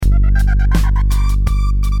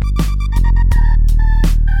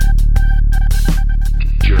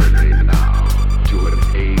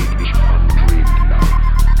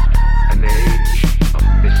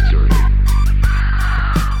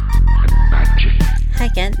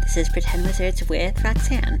everyone. This is Pretend Wizards with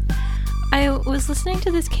Roxanne. I was listening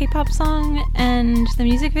to this K-pop song, and the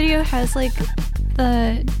music video has, like,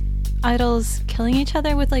 the idols killing each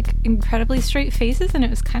other with, like, incredibly straight faces, and it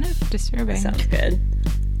was kind of disturbing. Sounds good.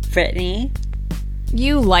 Brittany?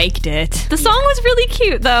 You liked it. The song was really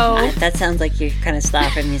cute, though. That sounds like you're kind of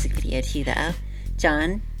slapped for a music video, too, though.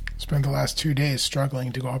 John? Spent the last 2 days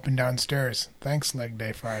struggling to go up and down stairs. Thanks, Leg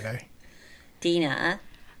Day Friday. Dina?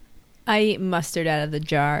 I eat mustard out of the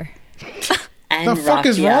jar. And The fuck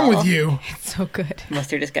is wrong with you? It's so good.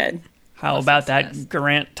 Mustard is good. How about that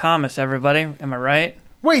Grant Thomas, everybody? Am I right?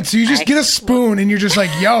 Wait, so you just get a spoon and you're just like,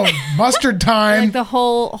 yo, mustard time. Like the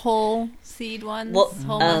whole seed ones. Well,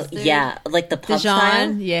 whole mustard. yeah, like the pub Dijon.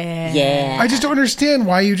 style. Yeah. Yeah. I just don't understand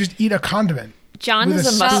why you just eat a condiment. John With is a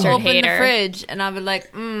a spoon. mustard I'll open hater. the fridge and I'll be like,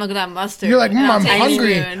 look at that mustard. You're like, And I'll I'm take a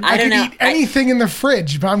hungry. spoon. I I don't could know. eat anything in the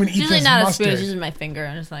fridge, but I'm going to eat Usually this not a mustard. spoon, it's just my finger.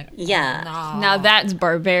 I'm just like, Yeah. no. Now that's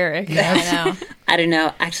barbaric. Yes. I know. I don't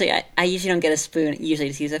know. Actually, I usually don't get a spoon. Usually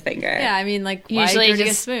just use a finger. Yeah, I mean, like, why Usually dirty a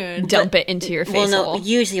just spoon? dump it into your face Well, no, hole.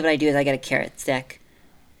 usually what I do is I get a carrot stick.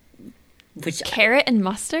 Which, Carrot and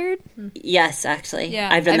mustard? yes, actually. Yeah,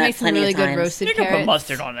 I've done I that make some plenty really of good times. roasted You can carrots. put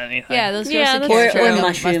mustard on anything. Yeah, those Yeah, roasted that's carrots Or are good.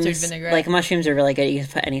 mushrooms. Mustard vinaigrette. Like, mushrooms are really good. You can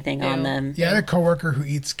put anything on Ew. them. Yeah, I had a coworker who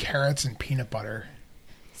eats carrots and peanut butter.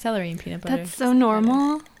 Celery and peanut butter. That's so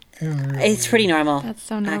normal. It's pretty normal. That's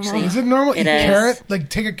so normal. Actually. Is it normal? It Eat is. carrot? Like,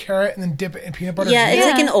 take a carrot and then dip it in peanut butter? Yeah, it's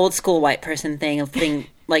Yeah. like an old school white person thing of putting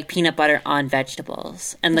like peanut butter on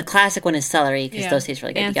vegetables. And the classic one is celery because Yeah. those taste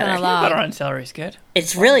really good Ants together. on a log. Butter on celery is good.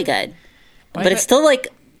 It's really good. Why But is it's it- still like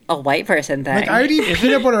a white person thing. Like, I would eat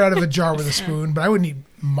peanut butter out of a jar with a spoon, but I wouldn't eat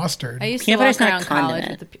mustard. I used Peanut to butter's walk not around college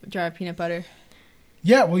condiment. with a jar of peanut butter.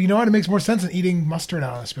 Yeah, well, you know what? It makes more sense than eating mustard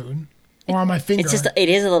out of a spoon. Or on my finger. It's just, it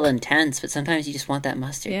is a little intense, but sometimes you just want that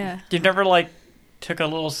mustard. Yeah. You never like took a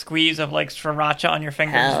little squeeze of like sriracha on your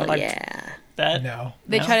fingers Hell and like yeah. that? No.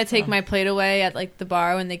 They No? try to take my plate away at like the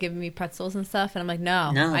bar when they give me pretzels and stuff, and I'm like,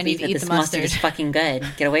 no, No, I need to eat this the mustard mustard. is fucking good.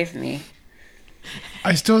 Get away from me.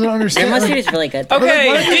 I still don't Their understand. mustard Like, is really good.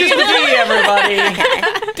 Okay, D&D, everybody.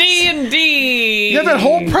 Okay. D&D. you have that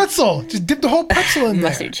whole pretzel. Just dip the whole pretzel in there.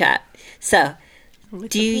 Mustard chat. So,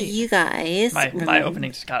 do you guys... My remember-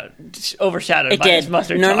 opening just got overshadowed It by did. this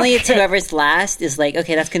mustard Normally, talk. it's whoever's last is like,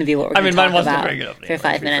 okay, that's going to be what we're I going mean, to mine talk wasn't a about very good opening, for to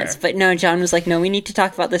 5 be minutes. fair. But no, John was like, no, we need to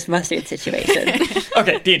talk about this mustard situation.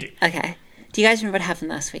 Okay, D&D. Okay. Do you guys remember what happened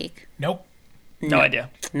last week? Nope. No idea.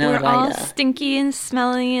 No, We're do I all know. stinky and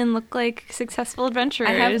smelly and look like successful adventurers.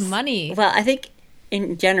 I have money. Well, I think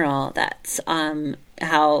in general, that's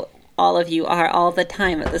how all of you are all the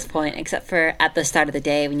time at this point, except for at the start of the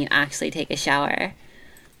day when you actually take a shower.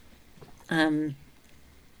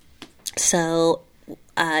 So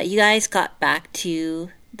you guys got back to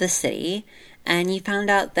the city, and you found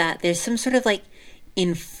out that there's some sort of like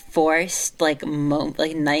enforced like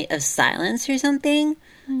like night of silence or something.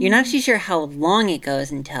 You're not actually sure how long it goes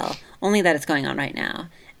until, only that it's going on right now,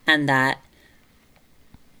 and that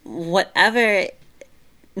whatever.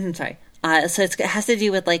 I'm sorry. So it has to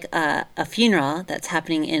do with like a funeral that's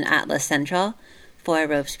happening in Atlas Central for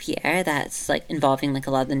Robespierre. That's like involving like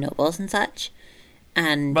a lot of the nobles and such.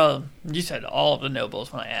 And Well, you said all of the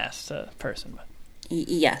nobles when I asked the person. But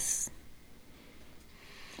yes,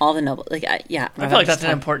 all the nobles. Like yeah, I feel like that's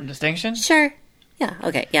an important distinction. Sure. Yeah.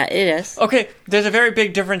 Okay. Yeah, it is. Okay, there's a very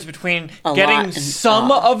big difference between A lot getting and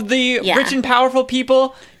some all. of the Yeah. rich and powerful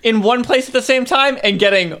people in one place at the same time and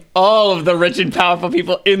getting all of the rich and powerful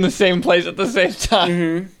people in the same place at the same time.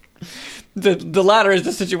 Mm-hmm. The latter is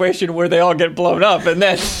the situation where they all get blown up, and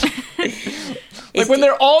then like when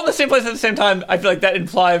they're all in the same place at the same time, I feel like that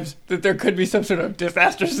implies that there could be some sort of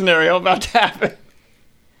disaster scenario about to happen.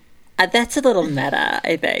 That's a little meta,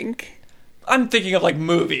 I think. I'm thinking of like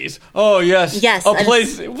movies. Oh yes, Yes, a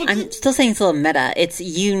place. I'm still saying it's a little meta. It's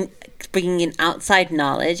you bringing in outside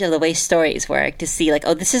knowledge of the way stories work to see, like,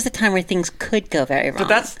 oh, this is the time where things could go very wrong. But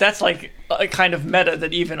that's like a kind of meta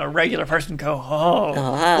that even a regular person go,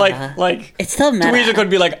 like it's still meta. Dweezil could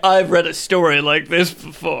be like, I've read a story like this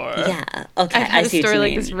before. Yeah. Okay. I've had I a see what story you like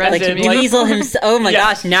mean. this read Like to me Dweezil himself. Oh my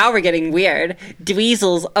Yes. gosh! Now we're getting weird.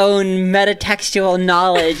 Dweezil's own metatextual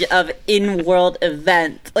knowledge of in-world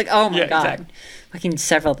events. Like, oh my Yeah, god. exactly. Fucking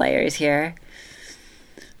several layers here.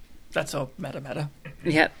 That's so meta.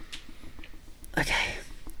 Yep. Okay.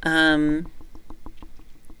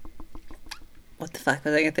 What the fuck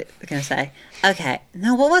was I gonna say? Okay.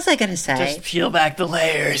 No, what was I gonna say? Just peel back the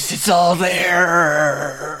layers. It's all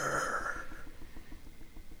there.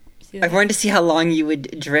 I wanted to see how long you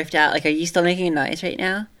would drift out. Like, are you still making a noise right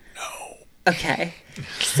now? No. Okay.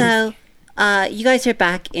 So, you guys are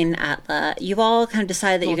back in Atla. You've all kind of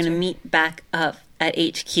decided that you're going to meet back up at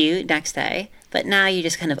HQ next day, but now you're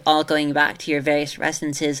just kind of all going back to your various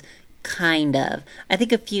residences, kind of. I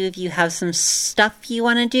think a few of you have some stuff you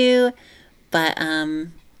want to do, but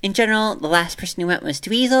in general, the last person who went was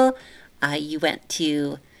Dweezil. You went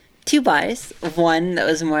to 2 bars. One that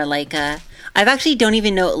was more like I actually don't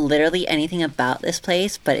even know literally anything about this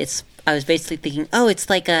place, but I was basically thinking, oh, it's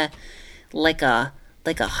like a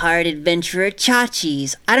hard adventurer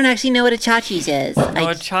Chachi's. I don't actually know what a Chachi's is. No,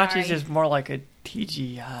 a Chachi's is more like a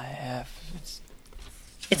TGIF.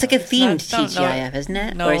 It's like a themed no, TGIF, isn't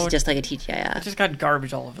it? no, Or is it just like a TGIF? It just got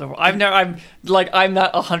garbage all over the world. I'm not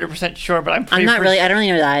 100% sure, but I don't really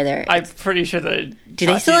know that either. I'm pretty sure that Do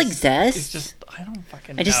they still Chachi's exist? It's just, I don't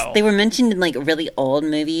fucking know. They were mentioned in like really old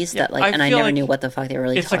movies Yeah, that like, and I feel never like knew what the fuck they were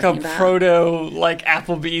really it's talking like a about. proto like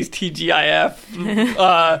Applebee's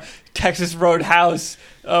TGIF, Texas Roadhouse,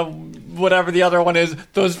 whatever the other one is.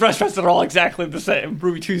 Those restaurants that are all exactly the same.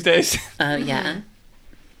 Ruby Tuesdays. Oh yeah.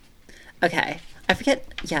 Okay, I forget.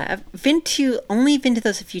 Yeah, I've only been to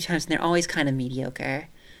those a few times, and they're always kind of mediocre.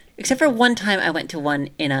 Except for one time, I went to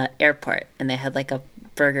one in a airport, and they had like a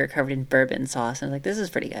burger covered in bourbon sauce, and I was like, "This is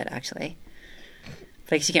pretty good, actually."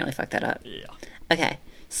 But I guess you can't really fuck that up. Yeah. Okay,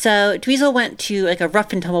 so Dweezil went to like a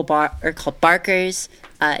rough and tumble bar called Barker's,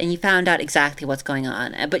 and you found out exactly what's going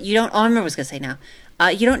on. But you don't. Oh, I remember what I was gonna say now.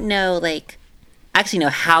 You don't know know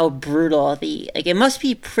how brutal it must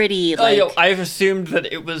be pretty. I've assumed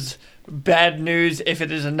that it was bad news if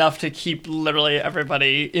it is enough to keep literally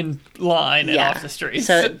everybody in line and off the streets.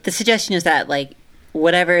 So the suggestion is that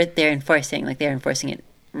whatever they're enforcing, they're enforcing it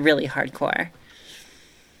really hardcore.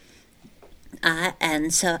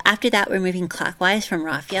 And so after that, we're moving clockwise from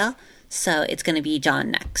Raphael. So it's going to be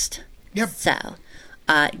John next. Yep. So,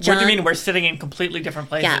 John, John. what do you mean we're sitting in completely different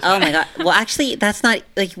places? Yeah. Oh my god. Well, actually, that's not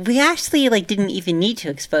we actually didn't even need to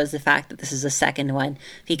expose the fact that this is a second one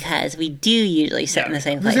because we do usually sit in the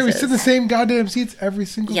same places. We sit in the same goddamn seats every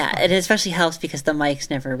single time. Yeah, it especially helps because the mics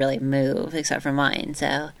never really move except for mine.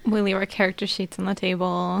 So We leave our character sheets on the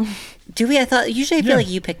table. do we? I feel like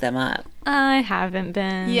you pick them up. I haven't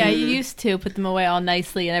been. Yeah, you used to put them away all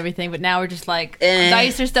nicely and everything, but now we're just like,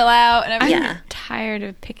 dice are still out and everything. Yeah. Tired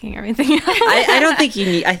of picking everything up. I don't think you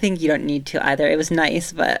need. I think you don't need to either. It was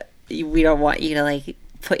nice, but we don't want you to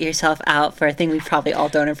put yourself out for a thing we probably all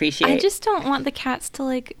don't appreciate. I just don't want the cats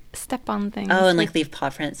to step on things. Oh, and leave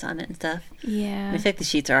paw prints on it and stuff. Yeah. I feel like the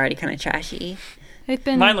sheets are already kind of trashy. They've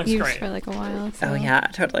been Mine looks used great. for a while. So. Oh yeah,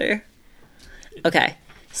 totally. Okay,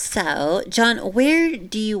 so John, where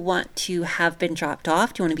do you want to have been dropped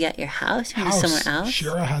off? Do you want to be at your house or somewhere else?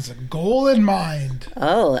 Shira has a goal in mind.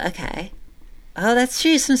 Oh, okay. Oh, that's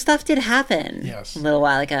true. Some stuff did happen. Yes. A little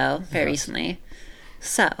while ago, very recently.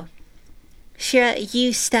 So, Shira,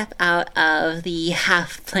 you step out of the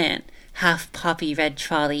half plant, half poppy red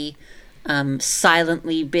trolley,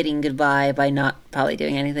 silently bidding goodbye by not probably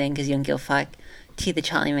doing anything because you don't give a fuck to the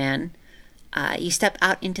trolley man. You step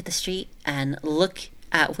out into the street and look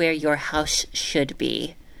at where your house should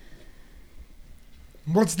be.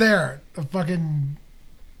 What's there? A fucking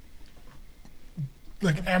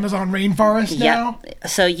Amazon rainforest now? Yep.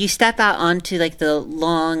 So you step out onto the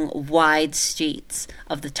long, wide streets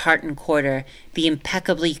of the Tartan Quarter, the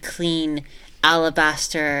impeccably clean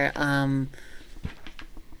alabaster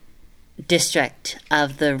district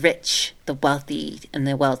of the rich, the wealthy, and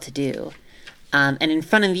the well-to-do. And in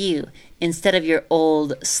front of you, instead of your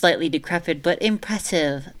old, slightly decrepit but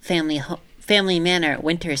impressive family manor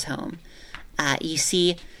winter's home, you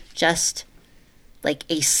see just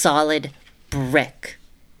a solid brick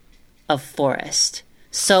of forest,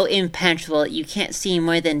 so impenetrable you can't see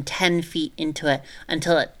more than 10 feet into it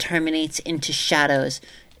until it terminates into shadows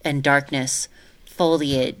and darkness,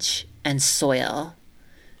 foliage and soil.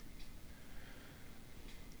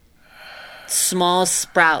 Small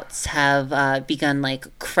sprouts have begun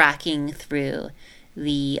cracking through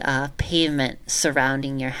the pavement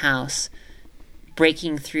surrounding your house,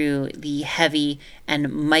 breaking through the heavy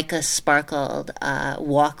and mica sparkled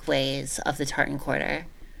walkways of the Tartan Quarter.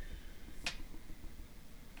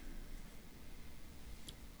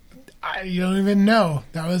 You don't even know.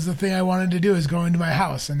 That was the thing I wanted to do, is go into my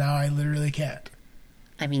house, and now I literally can't.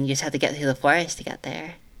 I mean, you just have to get through the forest to get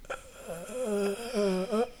there.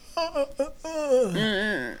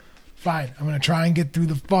 Fine, I'm gonna try and get through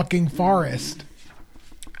the fucking forest.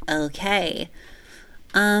 Okay.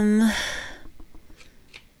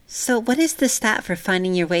 So what is the stat for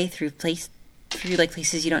finding your way through places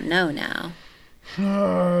you don't know now?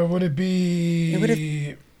 Would it be... It would have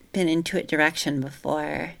been Intuit Direction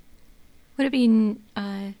before. Would it be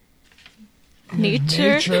nature?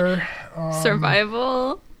 Nature.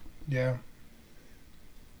 Survival? Yeah.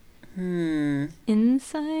 I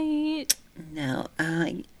Insight. No.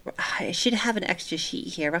 I should have an extra sheet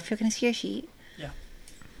here. Raphael, can I see your sheet? Yeah.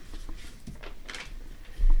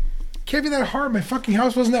 Can't be that hard. My fucking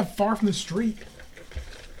house wasn't that far from the street.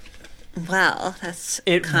 Well, that's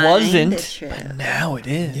It kinda wasn't, true. but now it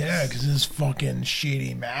is. Yeah, because it's fucking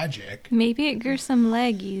shady magic. Maybe it grew some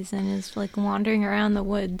leggies and is like wandering around the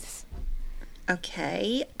woods.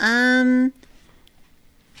 Okay.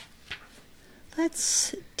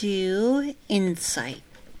 Let's do insight.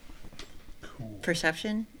 Cool.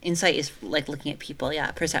 Perception? Insight is like looking at people.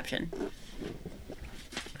 Yeah, perception.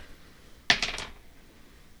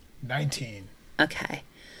 19. Okay.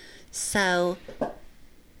 So,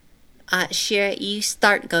 Shira, you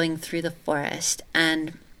start going through the forest,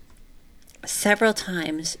 and several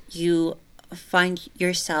times you find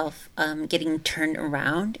yourself getting turned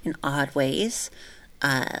around in odd ways,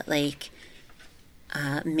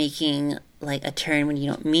 making like a turn when you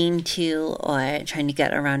don't mean to, or trying to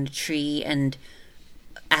get around a tree, and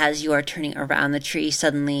as you are turning around the tree,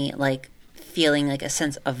 suddenly like feeling like a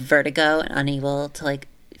sense of vertigo and unable to like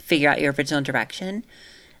figure out your original direction.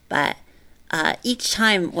 But each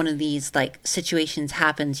time one of these like situations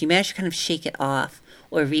happens, you manage to kind of shake it off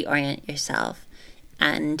or reorient yourself,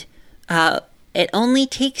 and it only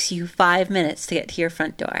takes you 5 minutes to get to your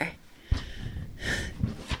front door.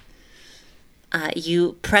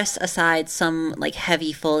 You press aside some like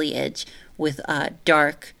heavy foliage with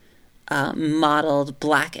dark mottled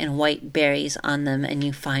black and white berries on them, and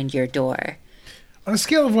you find your door. On a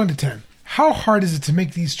scale of 1 to 10, how hard is it to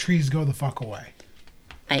make these trees go the fuck away?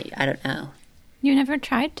 I don't know. You never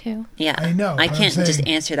tried to. Yeah, I know, I but I'm can't just saying-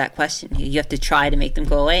 answer that question. You have to try to make them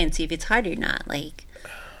go away and see if it's hard or not. Like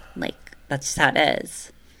that's just how it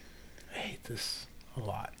is. I hate this a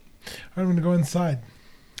lot. I'm going to go inside.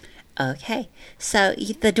 Okay, so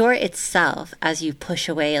the door itself, as you push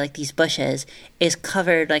away like these bushes, is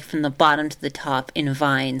covered like from the bottom to the top in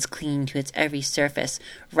vines clinging to its every surface,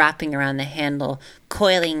 wrapping around the handle,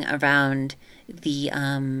 coiling around the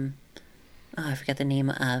I forget the name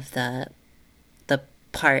of the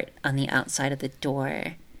part on the outside of the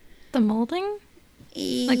door. The molding?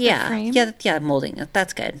 Like the yeah, frame? yeah, molding.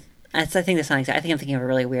 That's good. I think that's not exact. I think I'm thinking of a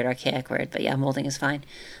really weird archaic word, but yeah, molding is fine.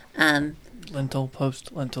 Lintel,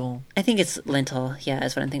 post, lintel. I think it's lintel. Yeah,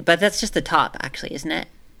 is what I'm thinking. But that's just the top, actually, isn't it?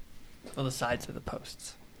 Well, the sides of the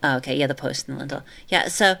posts. Oh, okay, yeah, the post and the lintel. Yeah,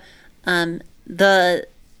 so the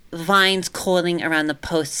vines coiling around the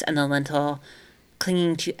posts and the lintel,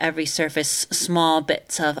 clinging to every surface, small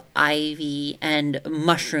bits of ivy and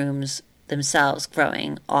mushrooms themselves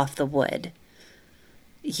growing off the wood.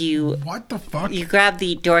 What the fuck? You grab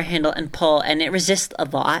the door handle and pull, and it resists a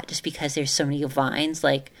lot just because there's so many vines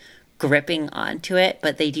like gripping onto it,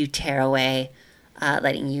 but they do tear away,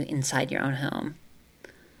 letting you inside your own home.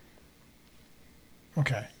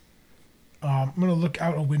 Okay. I'm going to look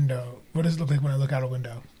out a window. What does it look like when I look out a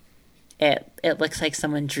window? It looks like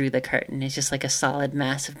someone drew the curtain. It's just like a solid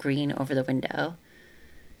mass of green over the window.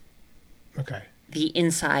 Okay. The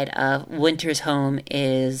inside of Winter's home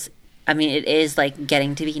is, I mean, it is like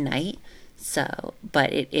getting to be night, so,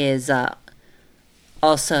 but it is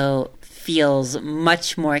also feels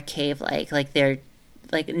much more cave-like. Like they're,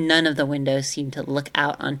 like none of the windows seem to look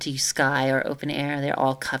out onto sky or open air. They're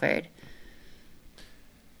all covered.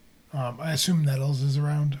 I assume Nettles is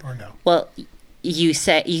around, or no? Well, you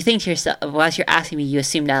think to yourself, whilst you're asking me, you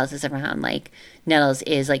assume Nettles is around. Like, Nettles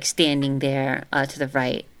is, like, standing there to the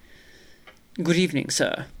right. Good evening,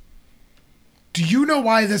 sir. Do you know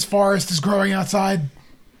why this forest is growing outside?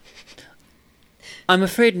 I'm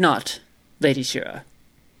afraid not, Lady Shira.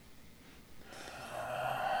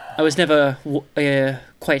 I was never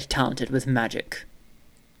quite talented with magic.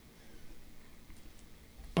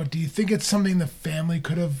 But do you think it's something the family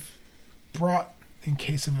could have brought in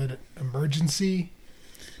case of an emergency?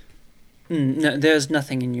 No, there's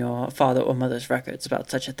nothing in your father or mother's records about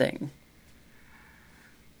such a thing.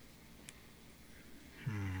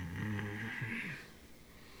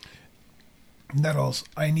 Nettles,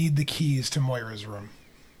 I need the keys to Moira's room.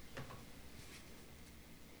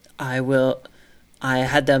 I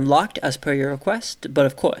had them locked as per your request, but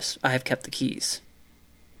of course, I have kept the keys.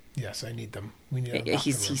 Yes, I need them. We need to lock the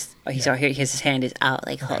room. He's out here. His hand is out,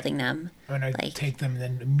 like holding them. And I like, take them and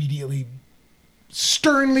then immediately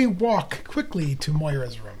sternly walk quickly to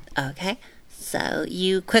Moira's room. Okay. So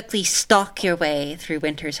you quickly stalk your way through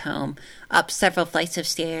Winter's home, up several flights of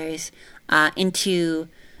stairs, into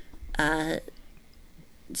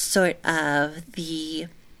sort of the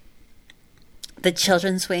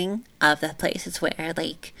children's wing of the place. It's where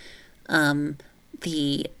like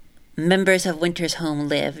the members of Winter's home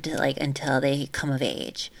lived like until they come of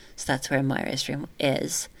age. So that's where Moira's room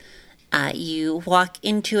is. You walk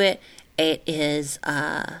into it. It is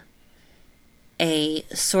a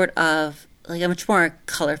sort of like a much more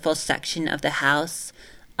colorful section of the house.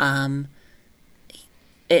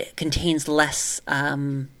 It contains less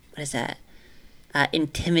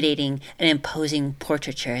intimidating and imposing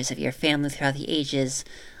portraitures of your family throughout the ages,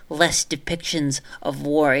 less depictions of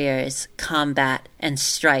warriors, combat, and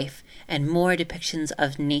strife, and more depictions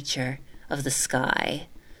of nature, of the sky.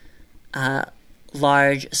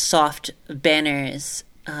 Large, soft banners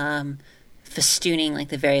festooning like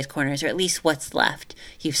the various corners, or at least what's left.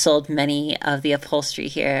 You've sold many of the upholstery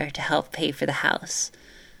here to help pay for the house.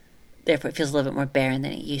 Therefore, it feels a little bit more barren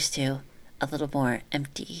than it used to, a little more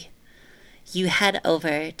empty. You head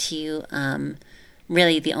over to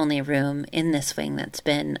really the only room in this wing that's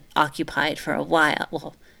been occupied for a while.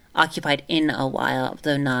 Well, occupied in a while,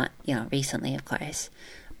 though not, recently, of course.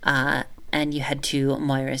 And you head to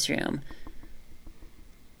Moira's room.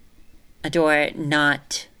 A door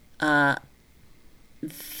not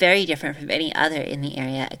very different from any other in the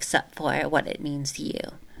area, except for what it means to you.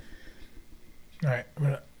 All right, I'm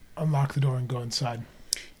going to unlock the door and go inside.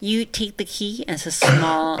 You take the key, and it's a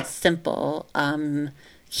small, simple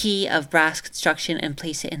key of brass construction, and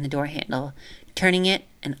place it in the door handle. Turning it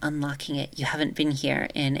and unlocking it. You haven't been here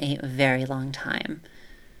in a very long time.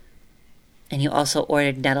 And you also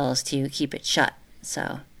ordered Nettles to keep it shut,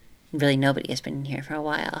 so really nobody has been in here for a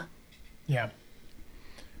while. Yeah.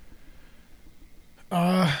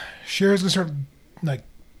 Cher's gonna start like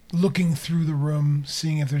looking through the room,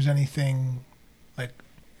 seeing if there's anything like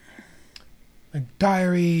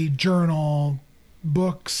diary, journal,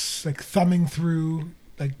 books, like thumbing through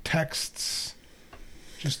like texts,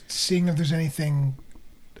 just seeing if there's anything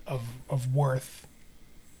of worth.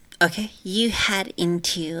 Okay, you head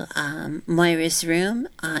into Moira's room.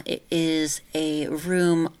 It is a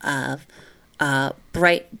room of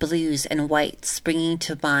bright blues and whites, bringing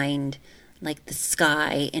to mind like the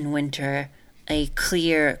sky in winter, a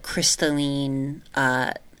clear, crystalline,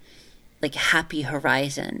 like happy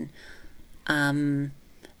horizon. The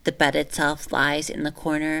bed itself lies in the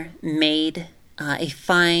corner, made a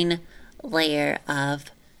fine layer of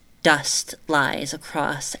dust lies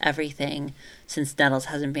across everything, since Nettles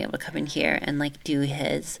hasn't been able to come in here and like do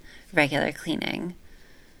his regular cleaning.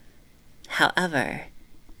 However,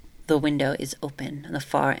 the window is open on the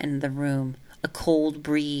far end of the room, a cold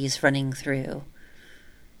breeze running through.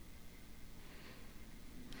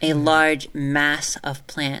 A large mass of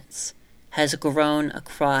plants has grown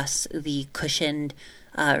across the cushioned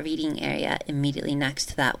reading area immediately next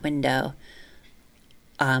to that window,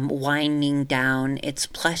 winding down its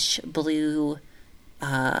plush blue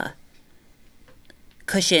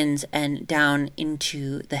cushions and down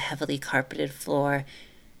into the heavily carpeted floor,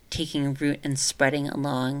 taking root and spreading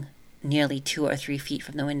along nearly 2 or 3 feet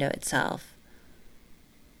from the window itself.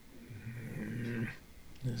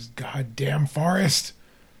 This goddamn forest.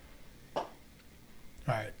 All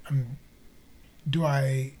right,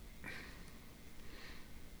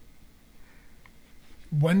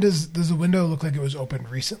 when does the window look like it was opened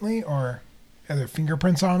recently, or are there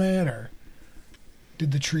fingerprints on it, or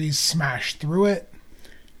did the trees smash through it?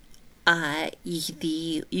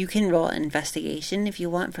 You can roll an investigation if you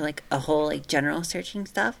want for like a whole like general searching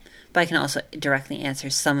stuff, but I can also directly answer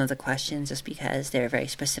some of the questions just because they're very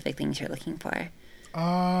specific things you're looking for.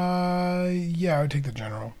 Yeah, I would take the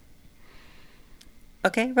general.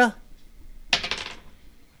 Okay, roll.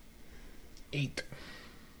 8.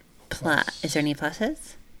 Is there any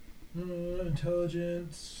pluses?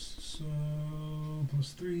 Intelligence, so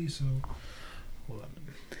plus 3, so 11.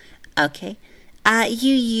 Okay.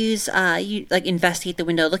 You use you like investigate the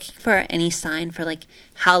window, looking for any sign for like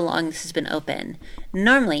how long this has been open.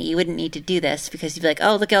 Normally, you wouldn't need to do this because you'd be like,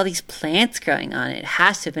 "Oh, look at all these plants growing on it. It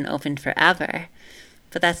has to have been opened forever."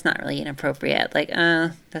 But that's not really inappropriate. Like,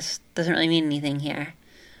 that doesn't really mean anything here.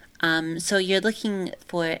 So you're looking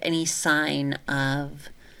for any sign of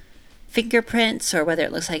fingerprints, or whether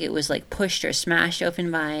it looks like it was like pushed or smashed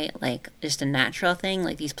open by like just a natural thing,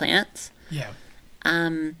 like these plants. Yeah.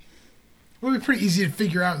 It would be pretty easy to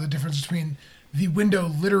figure out the difference between the window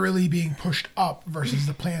literally being pushed up versus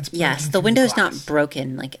the plants. Yes, the window's not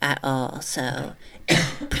broken like at all, so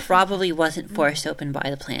it probably wasn't forced open by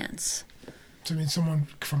the plants. So I mean, someone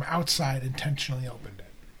from outside intentionally opened it.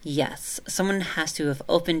 Yes, someone has to have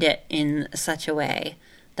opened it in such a way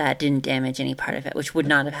that didn't damage any part of it, which would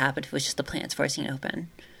not have happened if it was just the plants forcing it open.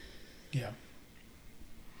 Yeah.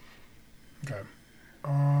 Okay.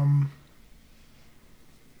 I'm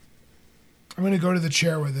going to go to the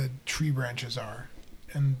chair where the tree branches are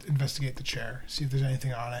and investigate the chair. See if there's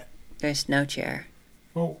anything on it. There's no chair.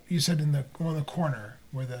 Well, you said in the one in the corner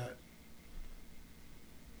where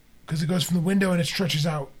because it goes from the window and it stretches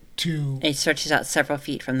out to. It stretches out several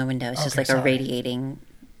feet from the window. It's just Okay, like a sorry. radiating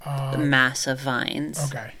mass of vines.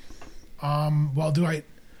 Okay. Well,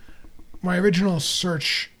 my original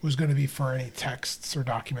search was going to be for any texts or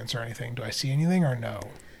documents or anything. Do I see anything or no?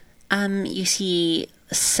 You see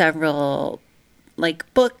several,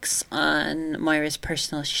 like, books on Moira's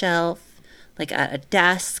personal shelf, like at a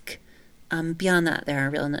desk. Beyond that, there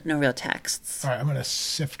are no real texts. All right, I'm going to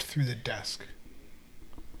sift through the desk.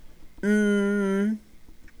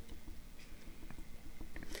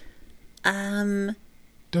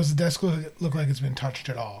 Does the desk look like it's been touched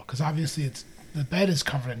at all? Because obviously the bed is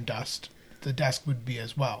covered in dust. The desk would be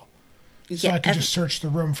as well. So Yeah, I could just search the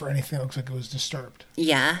room for anything that looks like it was disturbed.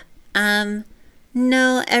 yeah.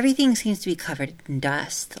 No, everything seems to be covered in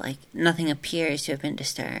dust. Like, nothing appears to have been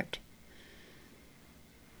disturbed.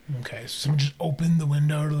 Okay, so someone just opened the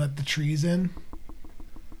window to let the trees in?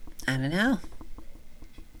 I don't know.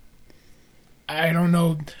 I don't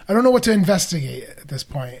know what to investigate at this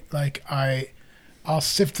point. Like, I'll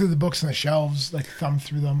sift through the books on the shelves, like thumb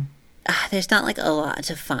through them. There's not, like, a lot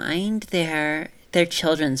to find. They're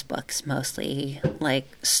children's books, mostly. Like,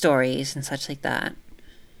 stories and such like that.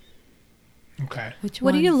 Okay.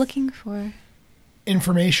 What are you looking for?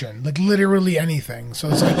 Information, like literally anything. So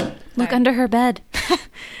it's like, Look under her bed.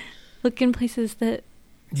 Look in places that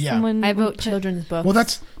yeah. someone. I would vote put- children's books. Well,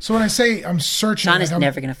 that's so when I say I'm searching. John like, is I'm-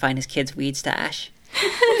 never going to find his kid's weed stash.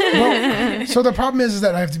 So the problem is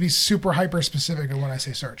that I have to be super hyper specific when I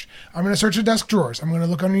say search. I'm going to search the desk drawers. I'm going to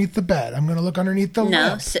look underneath the bed. I'm going to look underneath the No,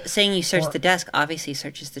 lamp. saying you search Or- the desk obviously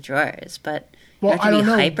searches the drawers, but Well, you have I to don't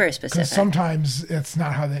be know hyper specific. because sometimes it's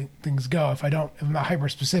not how things go. If I'm not hyper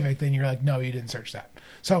specific, then you're like, no, you didn't search that.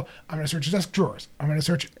 So I'm going to search the desk drawers. I'm going to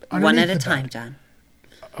search underneath One at a the time, bed. John.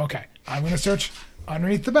 Okay, I'm going to search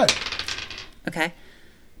underneath the bed. Okay.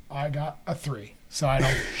 I got a 3, so I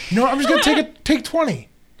don't. You know what? I'm just going to take 20.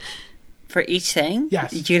 For each thing?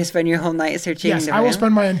 Yes. You're going to spend your whole night searching Yes, the I will room?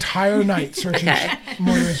 spend my entire night searching Okay.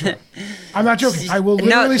 Moira's room. I'm not joking. I will No,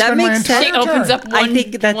 literally that spend my makes sense. entire She opens turn. up I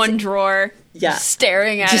think that's- one drawer, Yeah.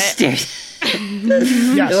 staring at Just it. stare.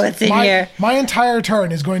 Yes, What's in my, here? My entire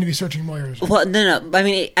turn is going to be searching Moira's room. Well, no. I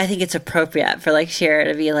mean, I think it's appropriate for, like, Shara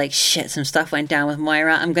to be like, shit, some stuff went down with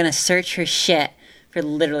Moira. I'm going to search her shit for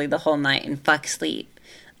literally the whole night and fuck sleep.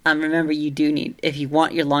 Remember, you do need, if you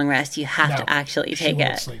want your long rest, you have No, to actually she take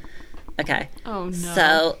won't it. sleep. Okay. Oh no.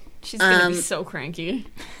 So, She's gonna be so cranky.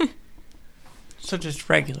 So just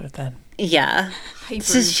regular then. yeah.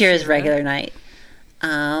 This is Shira's regular night.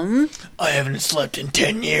 I haven't slept in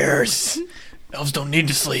 10 years. Elves don't need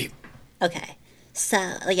to sleep. Okay. So,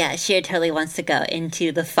 yeah, Shira totally wants to go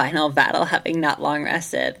into the final battle having not long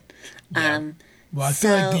rested. Well, I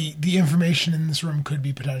feel like the information in this room could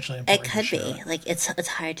be potentially It important. could to Shira. be. Like, it's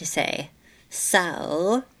hard to say.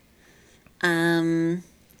 So,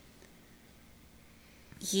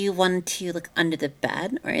 you want to look under the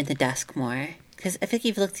bed or in the desk more? Because I feel like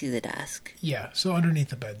you've looked through the desk. Yeah, so underneath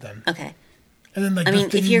the bed then. Okay. And then, like, I the mean,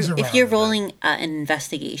 if things you're around the bed. rolling an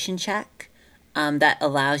investigation check, that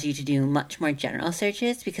allows you to do much more general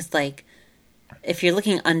searches because, like, if you're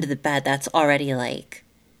looking under the bed, that's already like,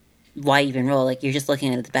 why even roll? Like, you're just looking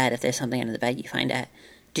under the bed. If there's something under the bed, you find it.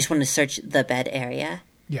 Just want to search the bed area.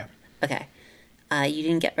 Yeah. Okay. You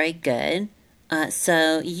didn't get very good.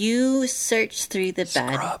 So you search through the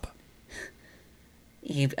bed. Scrub.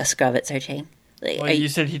 You a scrub at searching. Like, Well, are you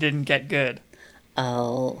said he didn't get good.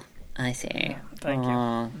 Oh, I see. Thank you.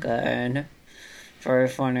 Oh, good. Very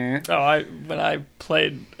funny. Oh, when I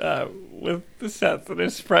played with Seth and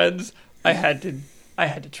his friends, I had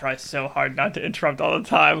to try so hard not to interrupt all the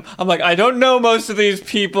time. I'm like, I don't know most of these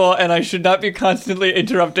people, and I should not be constantly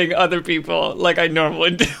interrupting other people like I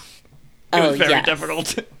normally do. It was very yes.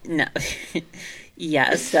 difficult. No.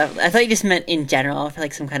 Yeah, so I thought you just meant in general for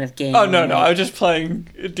like some kind of game. Oh, no, I was just playing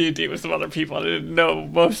D&D with some other people. I didn't know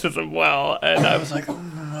most of them well, and I was like,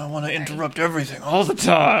 I want to interrupt everything all the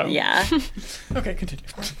time. Yeah. Okay,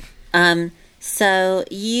 continue. So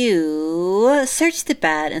you search the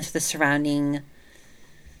bed and the surrounding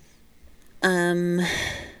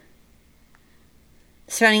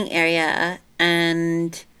area,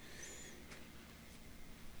 and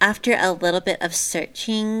after a little bit of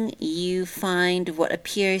searching, you find what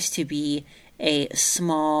appears to be a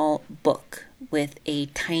small book with a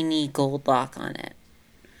tiny gold lock on it.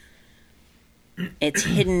 It's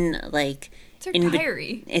hidden like It's her in be-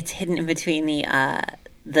 diary. it's hidden in between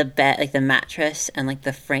the bed, like the mattress, and like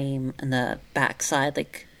the frame and the backside,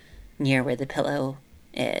 like near where the pillow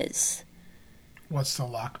is. What's the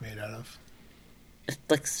lock made out of? It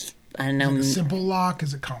looks, I don't Is know. it a simple lock?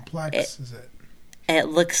 Is it complex? Is it? It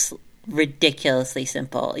looks ridiculously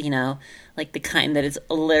simple, you know, like the kind that is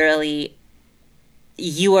literally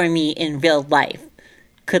you or me in real life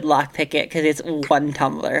could lockpick it because it's one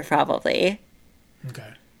tumbler, probably.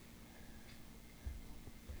 Okay.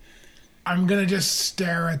 I'm gonna just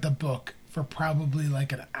stare at the book for probably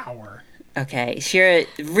like an hour. Okay, Shira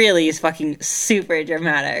really is fucking super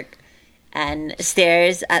dramatic and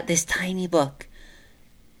stares at this tiny book.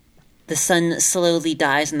 The sun slowly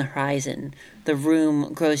dies on the horizon. The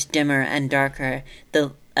room grows dimmer and darker.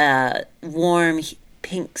 The warm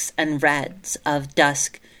pinks and reds of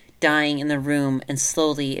dusk dying in the room, and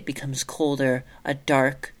slowly it becomes colder, a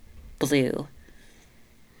dark blue.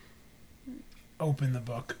 Open the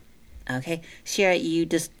book. Okay, Shira, you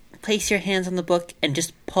just place your hands on the book and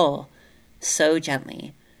just pull so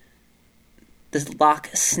gently. The lock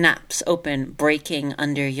snaps open, breaking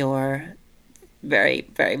under your very,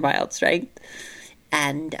 very mild strength,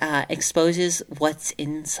 and exposes what's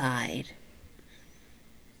inside.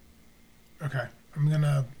 Okay. I'm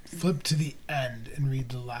gonna flip to the end and read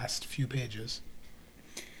the last few pages.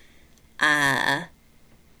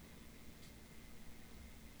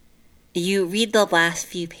 You read the last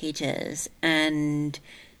few pages, and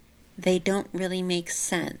they don't really make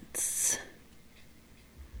sense.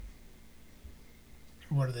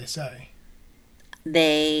 What do they say?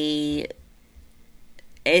 They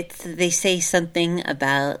say something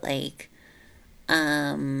about like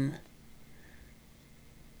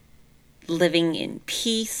living in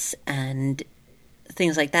peace and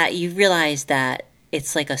things like that. You realize that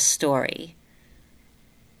it's like a story.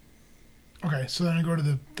 Okay, so then I go to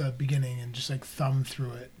the beginning and just like thumb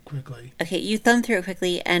through it quickly. Okay, you thumb through it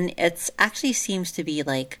quickly, and it actually seems to be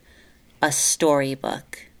like a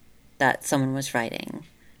storybook that someone was writing.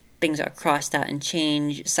 Things are crossed out and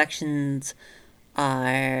changed. Sections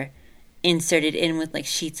are inserted in with like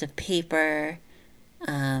sheets of paper.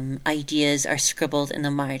 Ideas are scribbled in the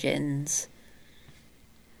margins.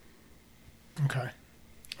 Okay.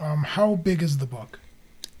 How big is the book?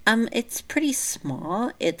 It's pretty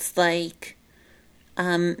small. It's like,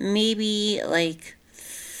 maybe like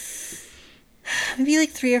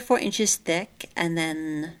 3 or 4 inches thick, and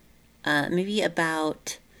then, maybe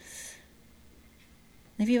about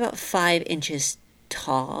 5 inches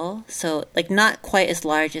tall. So, like, not quite as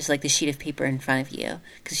large as like the sheet of paper in front of you,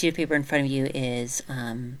 because the sheet of paper in front of you is,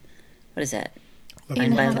 what is it?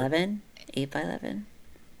 9 by 11? 8 by 11?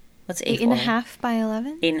 What's 8 8.5 by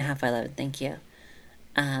 11? 8.5 by 11, thank you.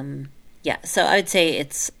 Yeah, so I would say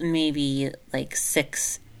it's maybe like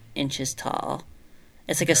 6 inches tall.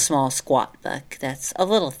 It's like a small squat book that's a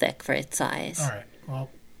little thick for its size. All right. Well,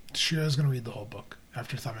 Shira's going to read the whole book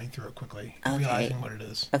after thumbing through it quickly, Okay. realizing what it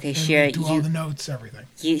is. Okay, And Shira, do all the notes, everything.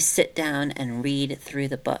 You sit down and read through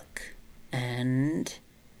the book, and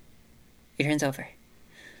your turn's over.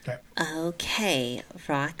 Okay. Okay,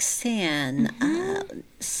 Roxanne.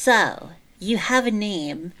 So, you have a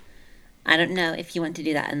name. I don't know if you want to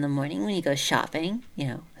do that in the morning when you go shopping, you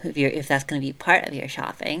know, if that's going to be part of your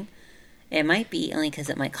shopping. It might be, only because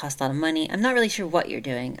it might cost a lot of money. I'm not really sure what you're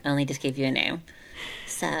doing. I only just gave you a name.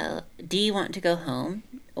 So, do you want to go home,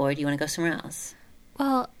 or do you want to go somewhere else?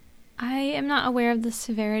 Well, I am not aware of the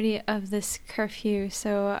severity of this curfew,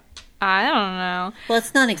 so I don't know. Well,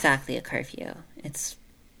 it's not exactly a curfew. It's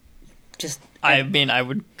just... I mean, I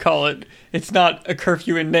would call it, it's not a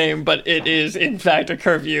curfew in name, but it is, in fact, a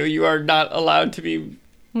curfew. You are not allowed to be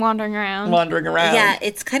Wandering around. Yeah,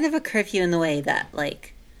 it's kind of a curfew in the way that,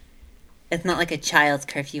 like, it's not like a child's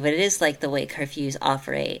curfew, but it is like the way curfews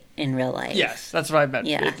operate in real life. Yes, that's what I meant.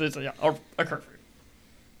 Yeah. It's a curfew.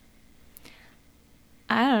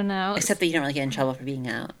 I don't know. Except that you don't really get in trouble for being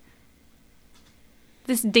out.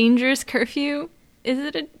 This dangerous curfew? Is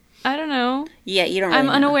it a... I don't know. Yeah, you don't really I'm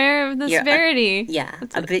know. unaware of the severity. Yeah,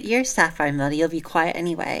 but you're Sapphire Melody. You'll be quiet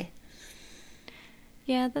anyway.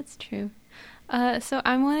 Yeah, that's true. So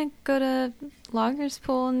I want to go to Loggers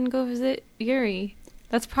Pool and go visit Yuri.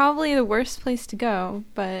 That's probably the worst place to go,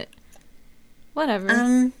 but whatever.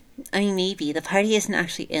 I mean, maybe. The party isn't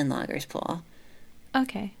actually in Loggers Pool.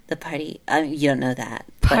 Okay. The party, you don't know that.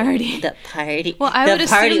 Party. The party. Well, I the would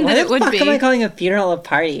party. assume Why that it the would fuck be. am I calling a funeral a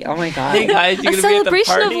party? Oh my god. Hey guys, you A gonna be at the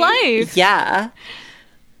celebration of party? life. Yeah.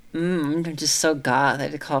 I'm just so goth. I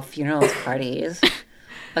have to call funerals parties.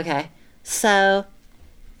 Okay. So,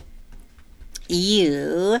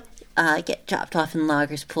 you get dropped off in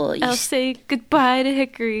Loggers Pool. I'll say goodbye to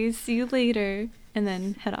Hickory. See you later. And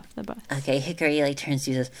then head off the bus. Okay, Hickory like turns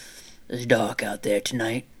to you and says, "It's dark out there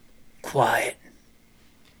tonight. Quiet.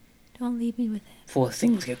 Don't leave me with it. Before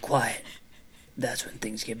things get quiet, That's when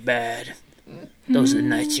things get bad. Those are the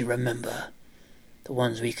nights you remember. The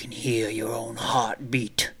ones where you can hear your own heart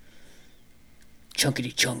beat.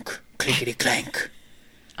 Chunkity chunk, clickety clank.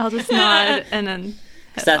 I'll just nod and then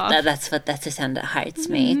head So off. that's the sound that hearts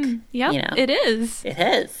make. Yep, you know. it is. It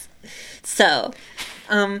is. So,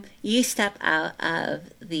 you step out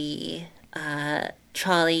of the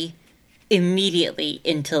trolley immediately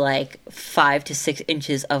into like 5 to 6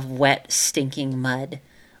 inches of wet, stinking mud.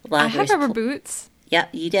 I have Loggers rubber pull- boots. Yep,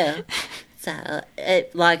 you do. So,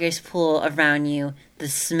 loggers pool around you. The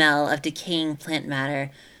smell of decaying plant matter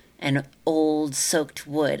and old soaked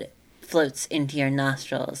wood floats into your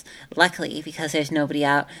nostrils. Luckily, because there's nobody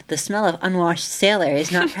out, the smell of unwashed sailor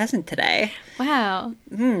is not present today. Wow.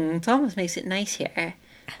 It almost makes it nice here.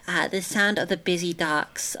 The sound of the busy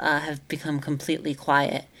docks have become completely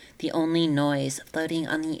quiet. The only noise floating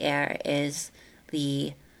on the air is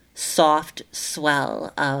the soft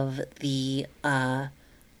swell of the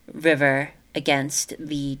river against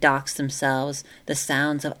the docks themselves, the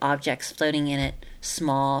sounds of objects floating in it,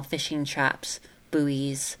 small fishing traps,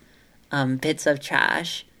 buoys, bits of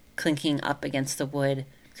trash clinking up against the wood,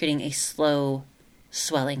 creating a slow,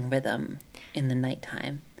 swelling rhythm in the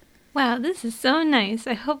nighttime. Wow, this is so nice.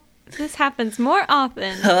 I hope this happens more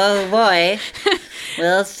often. Oh boy,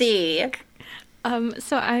 we'll see.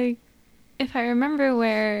 So if I remember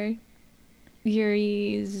where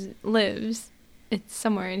Yuri's lives, it's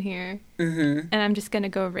somewhere in here. Mm-hmm. And I'm just gonna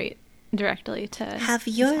go right directly to.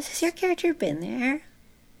 Has your character been there?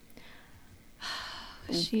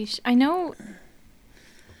 Sheesh. I know.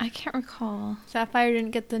 I can't recall. Sapphire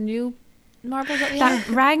didn't get the new marbles that we That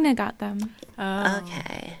have. Ragna got them. Oh.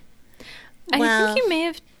 Okay. I Well- think you may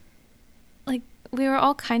have. Like, we were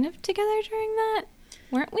all kind of together during that,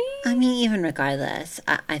 weren't we? I mean, even regardless,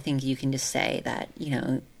 I think you can just say that, you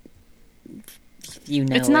know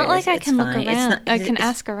It's not where it like is. I It's can look fine. It's around. not- I can it's-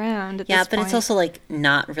 ask around. At Yeah, this but it's point. also like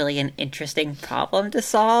not really an interesting problem to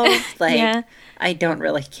solve. Like, Yeah. I don't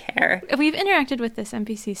really care. We've interacted with this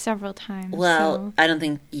NPC several times. Well, so- I don't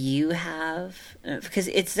think you have, because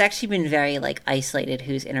it's actually been very like isolated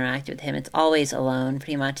who's interacted with him. It's always alone,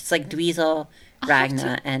 pretty much. It's like Dweezil,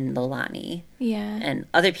 Ragna, and Lolani, yeah. and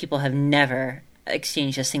other people have never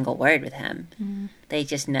exchanged a single word with him. Mm. They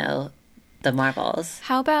just know the marbles.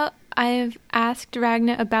 How about I've asked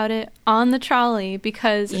Ragna about it on the trolley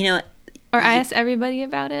because, You know, what? or I asked everybody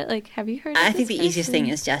about it. Like, have you heard? Of I think this the easiest thing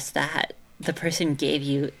person? is just that the person gave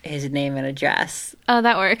you his name and address, Oh,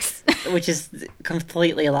 that works. which is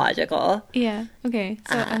completely logical. Yeah. Okay.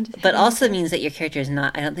 So I'm just But heading also over. means that your character is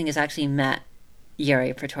not, I don't think, has actually met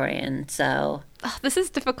Yuri Praetorian. So, Oh, this is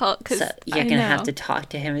difficult because you're going to have to talk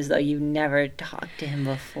to him as though you've never talked to him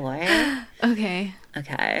before. Okay.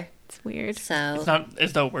 Okay. It's weird. So, It's not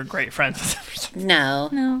as though we're great friends. no.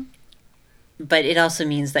 No. But it also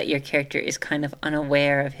means that your character is kind of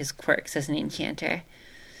unaware of his quirks as an enchanter.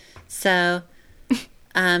 So,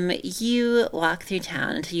 you walk through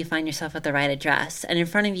town until you find yourself at the right address, and in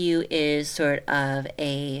front of you is sort of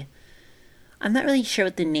a... I'm not really sure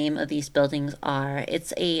what the name of these buildings are.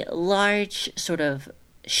 It's a large sort of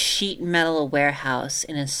sheet metal warehouse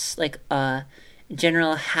in like a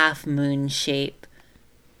general half moon shape,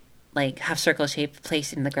 like half circle shape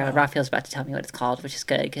placed in the ground. Raphael's about to tell me what it's called, which is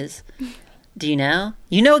good because... Do you know?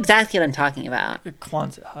 You know exactly what I'm talking about.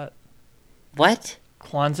 Quonset hut. What?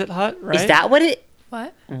 Quonset hut, right? Is that what it...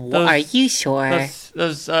 What? Are you sure?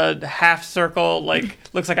 Those half circle, like,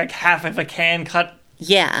 looks like half of a can cut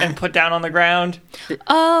Yeah. and put down on the ground.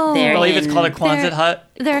 Oh. I There- believe it's called a There- Quonset hut.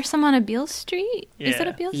 There are some on a Beale Street. Is it a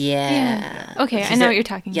Yeah. Beale Street? Yeah. Okay, I Because know what you're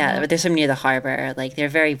talking Yeah, about. but there's some near the harbor. Like, they're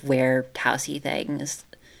very warehousey things.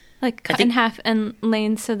 Like cut think- in half and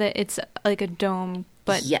lanes so that it's like a dome,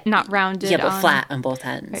 but Yeah. not rounded. Yeah, but on, flat on both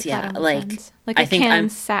ends. right, Yeah, flat on both like... ends. Like I a think can I'm...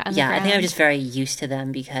 sat on the Yeah, I think I'm ground. just very used to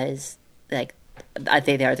them because, like,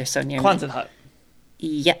 they're so near me. Quonset hut.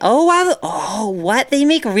 Yeah. Oh, wow. Oh, what? They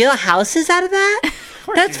make real houses out of that?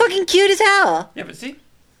 That's fucking cute as hell. Yeah, but see?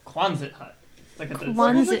 Quonset hut. Look at this.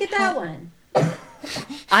 Quonset Look at that hut. one.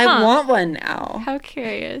 I Huh. want one now. How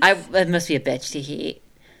curious. It must be a bitch to heat.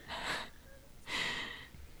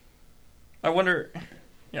 I wonder...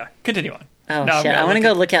 Yeah, continue on. Oh No, I'm shit! gonna I want to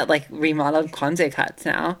look go look at like remodeled Quonset huts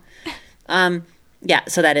now. Yeah,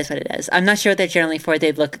 so that is what it is. I'm not sure what they're generally for.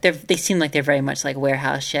 They seem like they're very much like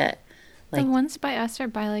warehouse shit. like- the ones by us are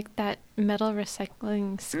by like that metal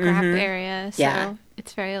recycling scrap area. So Yeah.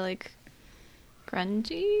 it's very like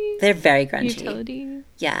grungy. They're very grungy. Utility.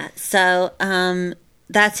 Yeah. So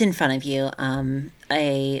that's in front of you.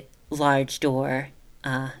 A large door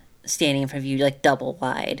standing in front of you, like double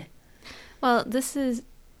wide. Well, this is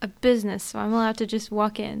a business, so I'm allowed to just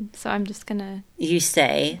walk in. So I'm just gonna... You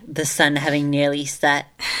say, the sun having nearly set,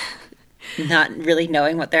 not really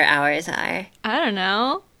knowing what their hours are. I don't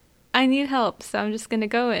know. I need help, so I'm just gonna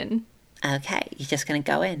go in. Okay, you're just gonna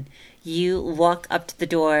go in. You walk up to the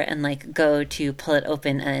door and, like, go to pull it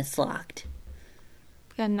open, and it's locked.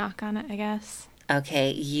 Gotta knock on it, I guess.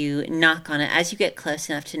 Okay, you knock on it. As you get close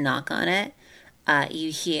enough to knock on it,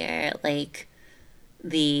 you hear, like,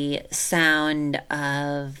 the sound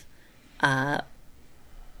of,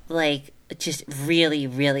 like, just really,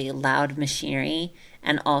 really loud machinery,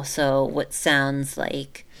 and also what sounds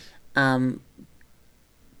like,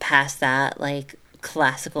 past that, like,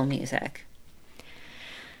 classical music.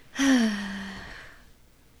 I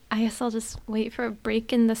guess I'll just wait for a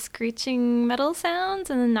break in the screeching metal sounds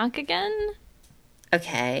and then knock again.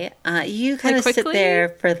 Okay, you kind of Like, sit quickly? there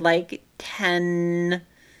for like 10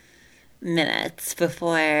 minutes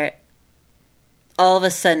before all of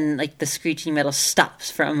a sudden, like, the screeching metal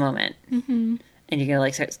stops for a moment. Mm-hmm. And you're gonna,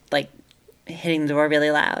 like, start, like, hitting the door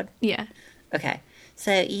really loud. Yeah. Okay,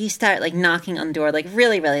 so you start, like, knocking on the door, like,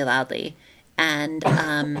 really, really loudly. And,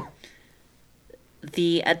 at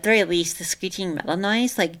the very least, the screeching metal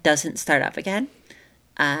noise, like, doesn't start up again.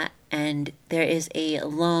 And there is a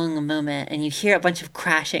long moment, and you hear a bunch of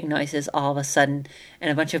crashing noises all of a sudden,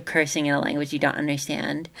 and a bunch of cursing in a language you don't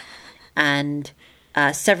understand. And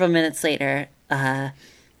several minutes later,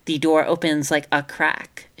 the door opens, like, a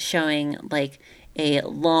crack, showing, like, a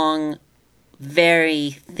long,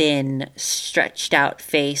 very thin, stretched out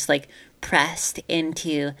face, like, pressed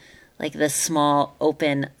into, like, the small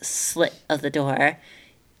open slit of the door.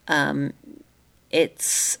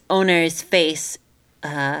 Its owner's face,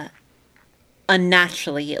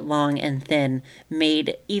 unnaturally long and thin,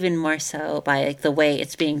 made even more so by, like, the way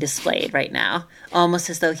it's being displayed right now. Almost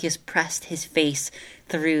as though he has pressed his face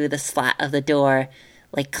through the slat of the door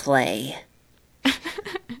like clay.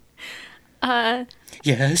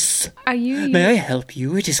 Yes? Are you... May I help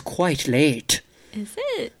you? It is quite late. Is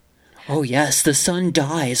it? Oh, yes, the sun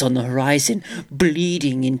dies on the horizon,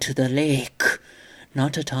 bleeding into the lake.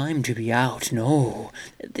 Not a time to be out, no.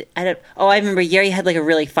 I remember Yuri had, like, a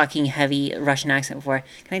really fucking heavy Russian accent before.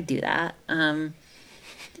 Can I do that? Yeah,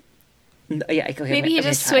 okay, Maybe he I'm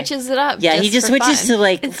gonna just try. switches it up. Yeah, he just for switches fun. to,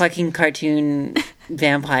 like, fucking cartoon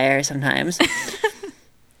vampire sometimes.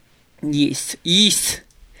 Yes.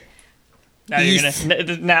 Now you're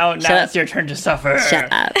gonna now Shut up. it's your turn to suffer.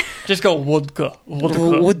 Shut up. Just go vodka.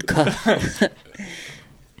 Woodka.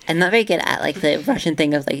 I'm not very good at, like, the Russian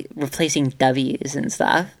thing of, like, replacing W's and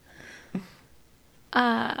stuff.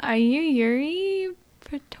 Are you Yuri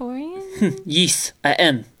Praetorian? Yes, I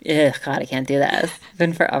am. Ugh, God, I can't do that. It's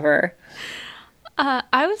been forever.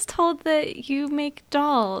 I was told that you make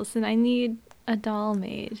dolls, and I need a doll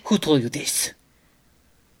made. Who told you this?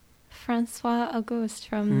 Francois Auguste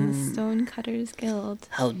from Stonecutters Guild.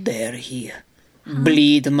 How dare he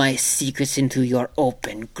bleed my secrets into your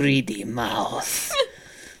open, greedy mouth.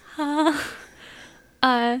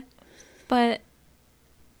 But...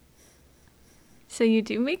 So you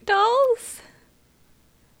do make dolls?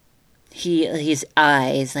 His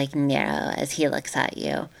eyes, like, narrow as he looks at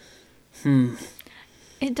you.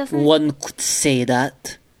 It doesn't... One could say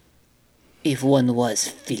that if one was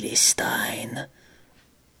Philistine.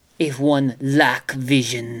 If one lacked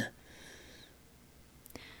vision.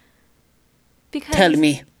 Because... Tell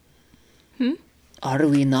me. Are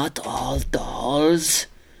we not all dolls?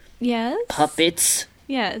 Yes? Puppets?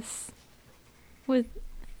 Yes. With...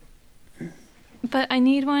 But I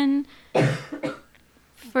need one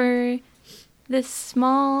for this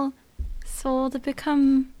small soul to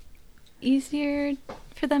become easier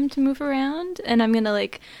for them to move around. And I'm gonna,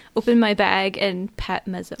 like, open my bag and pat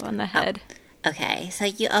Mezzo on the head. Okay, so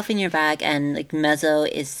you open your bag and, like, Mezzo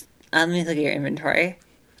is... let me look at your inventory.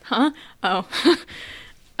 Huh? Oh.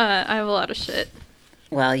 I have a lot of shit.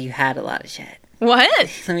 Well, you had a lot of shit. What?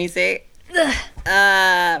 Let me see.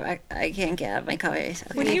 I can't get out my covers.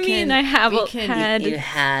 Okay. What do you We mean can- I have we can- had... You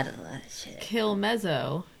had a lot of shit. Kill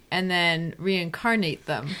Mezzo and then reincarnate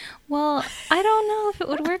them. Well, I don't know if it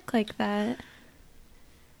would work like that.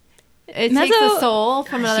 It Mezzo- takes the soul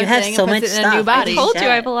from another You have thing so and puts much it in a new stuff. I body. I told you shit.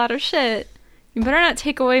 I have a lot of shit. You better not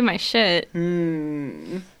take away my shit.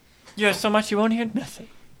 You have so much you won't even miss it.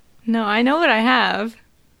 No, I know what I have.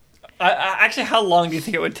 Actually, how long do you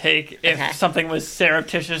think it would take if Okay. something was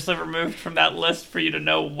surreptitiously removed from that list for you to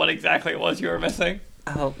know what exactly it was you were missing?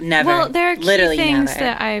 Oh, never. Well, there are key Literally things never.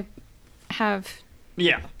 that I have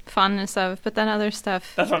Yeah, fondness of, but then other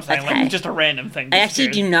stuff. that's what I'm saying. Okay. Like just a random thing. I actually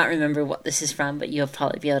disappeared. do not remember what this is from, but you'll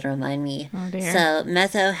probably be able to remind me. Oh, dear. So,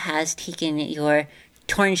 Mezzo has taken your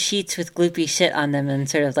torn sheets with gloopy shit on them and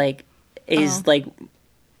sort of like is like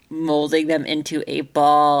molding them into a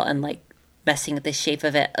ball and like messing with the shape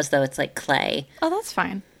of it as though it's like clay. Oh, that's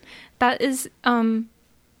fine. That is, oh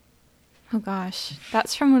gosh.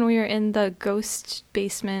 That's from when we were in the ghost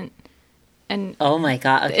basement. And oh my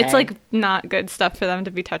god, okay. It's like not good stuff for them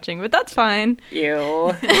to be touching, but that's fine. Ew.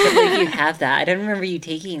 I don't think you have that. I don't remember you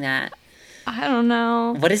taking that. I don't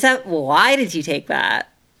know. What is that? Why did you take that?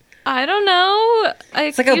 I don't know.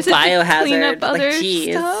 It's like a biohazard. Clean up other like,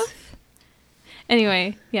 geez. stuff.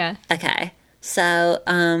 Anyway, yeah. Okay. So,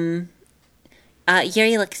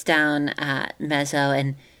 Yuri looks down at Mezzo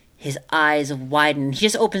and his eyes widen. He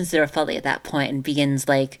just opens the door fully at that point and begins,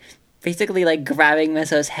 like, basically, like, grabbing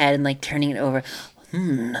Mezzo's head and, like, turning it over.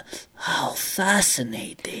 How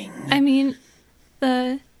fascinating. I mean,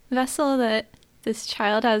 the vessel that this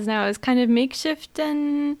child has now is kind of makeshift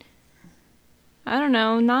and, I don't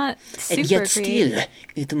know, not super And yet great. still,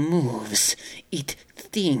 it moves. It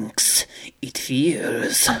thinks. It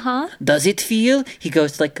feels. Uh-huh. Does it feel? He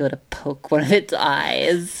goes to, like, go to poke one of its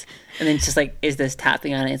eyes. And then it's just, like, is this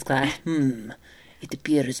tapping on its glass? It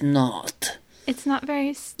appears not. It's not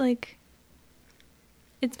very, like,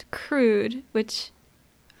 it's crude, which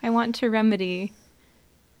I want to remedy.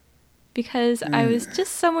 Because I was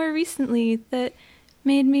just somewhere recently that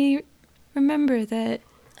made me remember that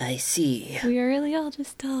I see. we are really all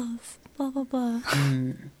just dolls. Blah, blah, blah.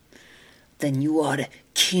 Then you are a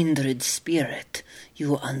kindred spirit.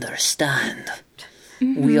 You understand.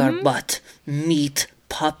 We are but meat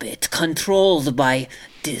puppet controlled by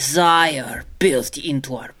desire built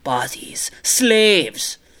into our bodies.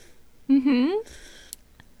 Slaves.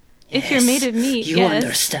 If you're made of meat, You yes.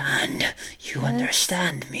 understand. You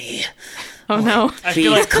understand me. Oh, no. I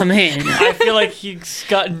feel Please like come in. I feel like he's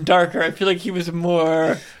gotten darker. I feel like he was a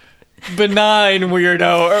more benign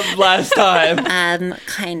weirdo last time.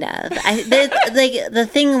 Kind of. The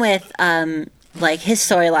thing with, like, his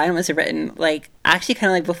storyline was written, like, actually kind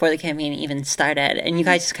of like before the campaign even started, and you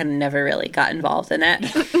guys just kind of never really got involved in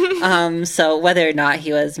it. So whether or not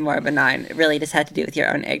he was more benign really just had to do with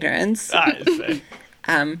your own ignorance. I see.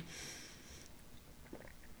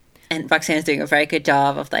 And Roxanne's doing a very good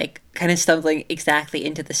job of, like, kind of stumbling exactly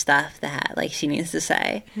into the stuff that, like, she needs to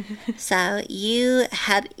say. So you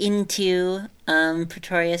head into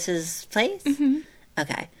Pretorius's place?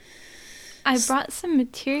 Okay. I brought some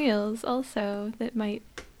materials also that might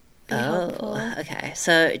be helpful. Okay.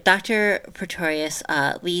 So Dr. Pretorius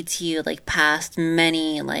leads you, like, past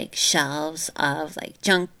many, like, shelves of, like,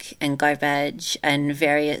 junk and garbage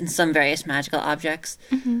and some various magical objects.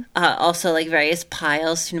 Also, like, various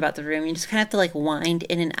piles strewn about the room. You just kind of have to, like, wind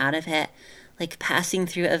in and out of it, like, passing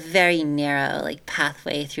through a very narrow, like,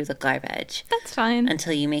 pathway through the garbage. That's fine.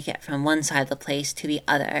 Until you make it from one side of the place to the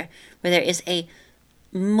other, where there is a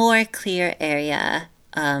more clear area,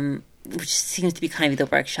 which seems to be kind of the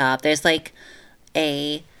workshop. There's, like,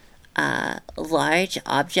 a large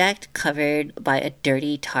object covered by a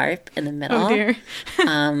dirty tarp in the middle. Oh, dear.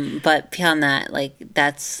 But beyond that, like,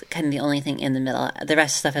 that's kind of the only thing in the middle. The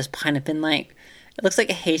rest of the stuff has kind of been, like, it looks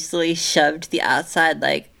like hastily shoved to the outside,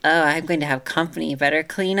 like, oh, I'm going to have company, better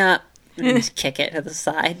clean up. And just kick it to the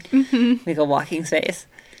side. Make a walking space.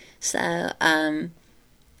 So,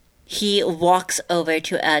 he walks over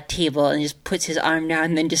to a table and just puts his arm down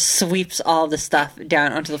and then just sweeps all the stuff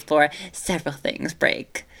down onto the floor. Several things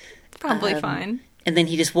break. Probably fine. And then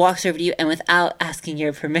he just walks over to you and without asking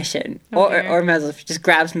your permission, Okay. or Mezzo, just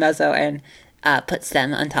grabs Mezzo and puts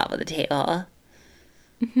them on top of the table.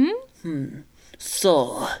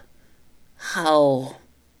 So,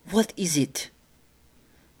 what is it?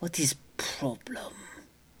 What is problem?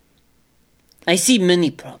 I see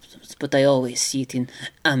many problems, but I always see it in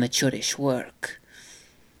amateurish work.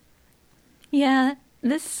 Yeah,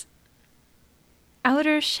 this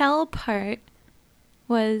outer shell part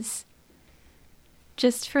was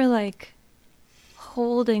just for, like,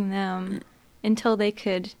 holding them until they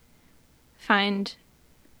could find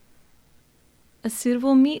a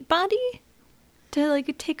suitable meat body to,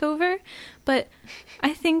 like, take over. But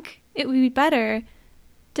I think it would be better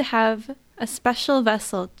to have a special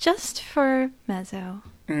vessel just for Mezzo.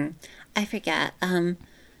 I forget.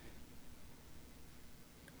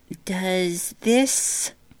 Does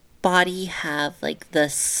this body have, like,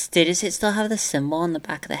 did it still have the symbol on the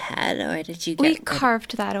back of the head, or did you get... We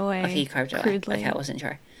carved that away. Okay, you carved it away. crudely. Okay, I wasn't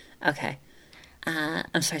sure. Okay.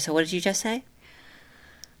 I'm sorry, so what did you just say?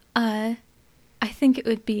 I think it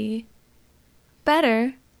would be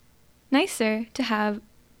better, nicer, to have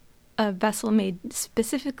a vessel made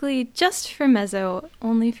specifically just for Mezzo,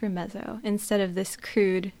 only for Mezzo, instead of this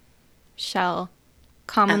crude shell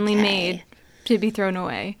commonly Okay. made to be thrown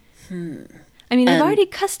away. I mean, I've already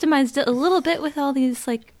customized it a little bit with all these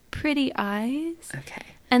like pretty eyes. Okay.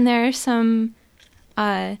 And there are some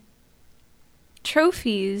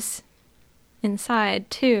trophies inside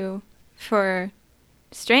too for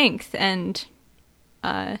strength and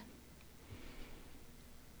good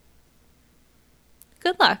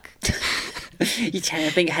luck. You're trying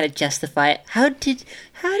to think how to justify it. How did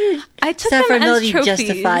I took them Saffron as Melody trophies.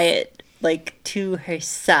 justify it like to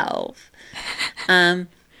herself?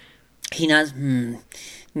 He nods.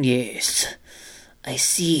 Yes, I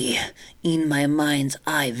see in my mind's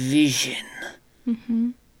eye vision.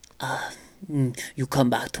 You come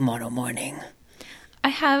back tomorrow morning. I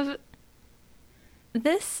have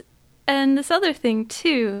this and this other thing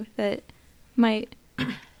too that might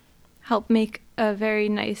help make a very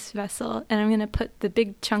nice vessel. And I'm going to put the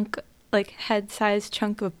big chunk, like head-sized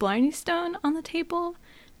chunk of Blarney Stone on the table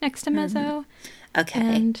next to Mezzo. Okay.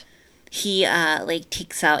 And He like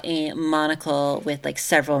takes out a monocle with like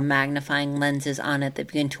several magnifying lenses on it that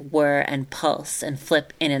begin to whir and pulse and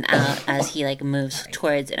flip in and out as he like moves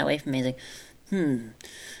towards and away from me. He's like,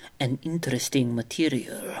 an interesting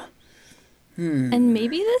material. and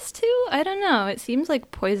maybe this too? I don't know. It seems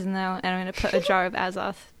like poison though. And I'm going to put a jar of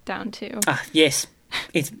Azoth down too. Ah, yes.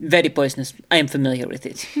 It's very poisonous. I am familiar with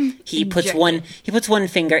it. He puts Inject one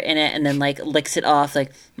finger in it and then like licks it off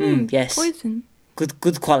like, yes. Poison.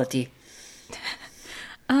 Good quality.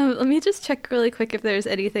 Let me just check really quick if there's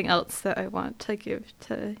anything else that I want to give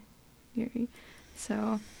to Yuri.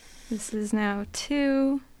 So this is now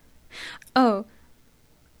 2. Oh,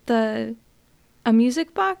 a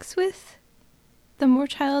music box with the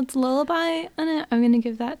Moorchild's Lullaby on it. I'm going to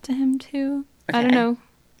give that to him too. I don't Okay. know.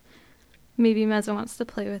 Maybe Mezzo wants to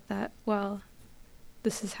play with that while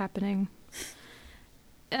this is happening.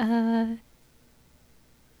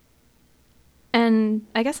 And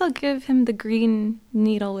I guess I'll give him the green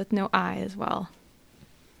needle with no eye as well.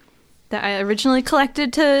 That I originally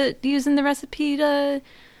collected to use in the recipe to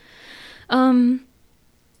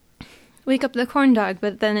wake up the corn dog,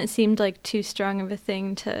 but then it seemed like too strong of a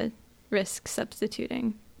thing to risk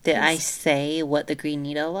substituting. Did I say what the green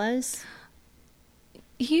needle was?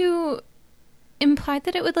 You implied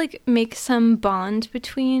that it would like make some bond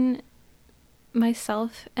between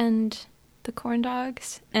myself and the corn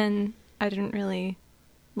dogs, and I didn't really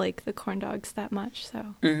like the corn dogs that much,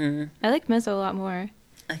 so I like Mezzo a lot more.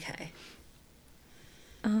 Okay.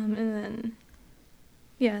 And then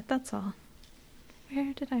yeah, that's all.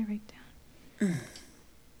 Where did I write down?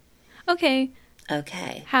 Okay.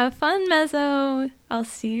 Okay. Have fun, Mezzo. I'll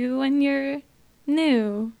see you when you're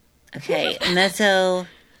new. Okay. Mezzo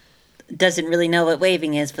doesn't really know what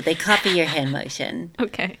waving is, but they copy your hand motion.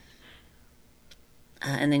 Okay.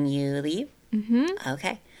 And then you leave? Mm-hmm.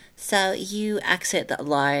 Okay. So you exit the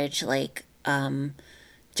large, like,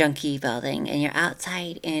 junkie building, and you're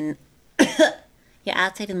outside in... you're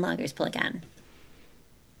outside in Loggers Pool again.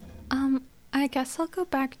 I guess I'll go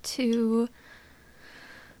back to...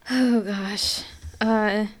 Oh, gosh.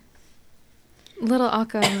 Little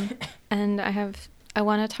Occam, and I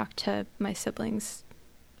want to talk to my siblings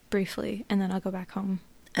briefly, and then I'll go back home.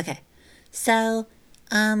 Okay. So,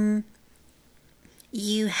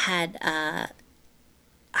 you had,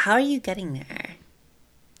 how are you getting there?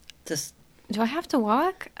 Just... Do I have to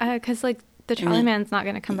walk? Because, like, the trolley man's not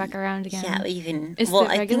going to come back around again. Yeah, you can. Is Well,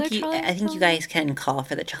 the I regular think trolley I think you come? guys can call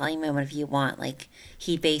for the trolley man whenever you want. Like,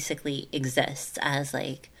 he basically exists as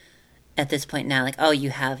like, at this point now, like, oh, you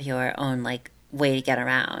have your own like way to get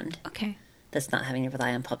around. Okay. That's not having to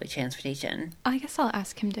rely on public transportation. I guess I'll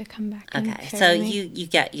ask him to come back. and Okay, so ferry me. you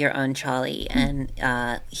get your own trolley, and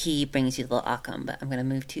he brings you the little Occam. But I'm going to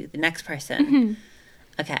move to the next person. Mm-hmm.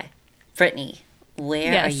 Okay, Brittany,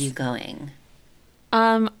 where Yes. are you going?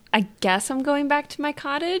 I guess I'm going back to my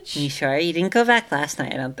cottage. You sure you didn't go back last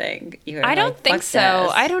night? I don't think you were. I don't like, think "Fuck so.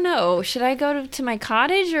 this." I don't know. Should I go to my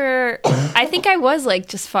cottage or I think I was like,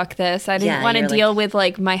 just fuck this. I didn't Yeah, want to you're like- deal with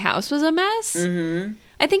like my house was a mess. Mm-hmm.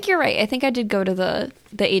 I think you're right. I think I did go to the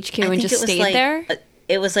HQ I and think just it was stayed like there.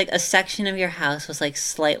 It was like a section of your house was like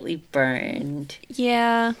slightly burned,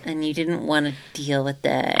 Yeah. and you didn't want to deal with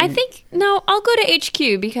that. I think no, I'll go to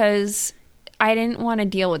HQ because I didn't want to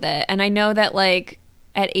deal with it. And I know that like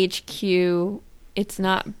at HQ it's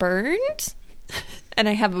not burned. And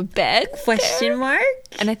I have a bed. Question mark?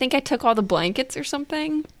 And I think I took all the blankets or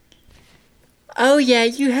something. Oh yeah,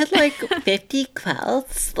 you had like 50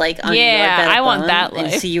 quelts like on your Yeah, bed of I want bone, that and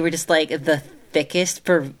life. so you were just like the thickest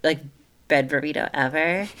like bed burrito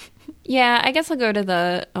ever. Yeah, I guess I'll go to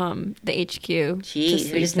the HQ.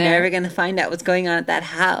 Jeez, we're just never gonna find out what's going on at that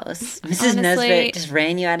house. Mrs. Honestly- Nesbitt just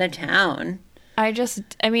ran you out of town.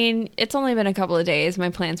 I mean, it's only been a couple of days. My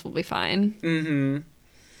plants will be fine. Mm-hmm.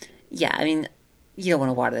 Yeah, I mean, you don't want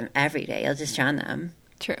to water them every day. You'll just drown them.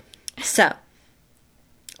 True. So,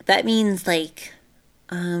 that means, like,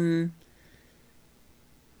 you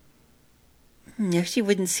actually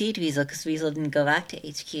wouldn't see Dweezil because Dweezil didn't go back to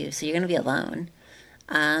HQ, so you're going to be alone.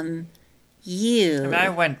 I mean, I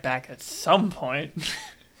went back at some point.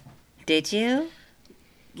 Did you?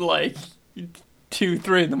 Like 2,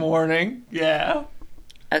 3 in the morning. Yeah.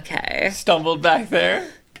 Okay. Stumbled back there.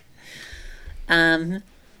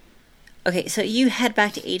 Okay, so you head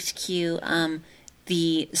back to HQ.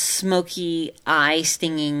 The smoky,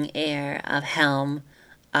 eye-stinging air of Helm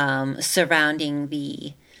surrounding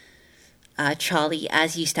the trolley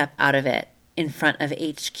as you step out of it in front of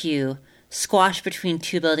HQ, squashed between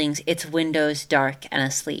two buildings, its windows dark and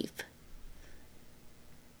asleep.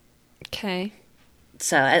 Okay.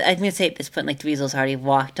 So I'm going to say at this point, like, Dweezil's already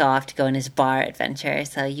walked off to go on his bar adventure,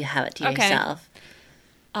 so you have it to Okay. yourself.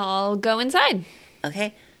 I'll go inside.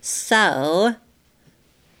 Okay, so,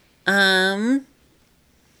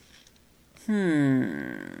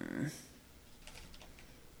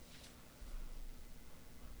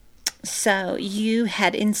 So you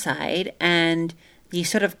head inside, and the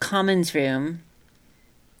sort of commons room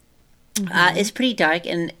is pretty dark,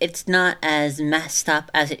 and it's not as messed up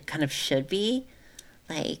as it kind of should be.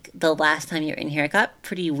 Like, the last time you were in here, it got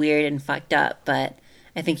pretty weird and fucked up, but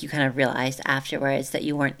I think you kind of realized afterwards that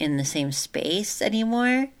you weren't in the same space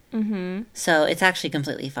anymore. Mm-hmm. So it's actually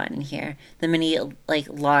completely fine in here. The many, like,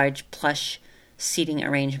 large plush seating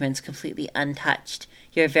arrangements completely untouched.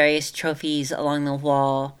 Your various trophies along the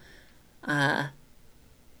wall, and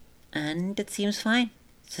it seems fine.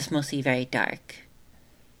 It's just mostly very dark.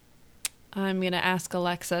 I'm going to ask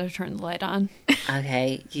Alexa to turn the light on.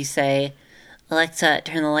 Okay, you say, Alexa,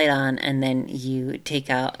 turn the light on, and then you take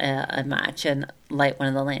out a match and light one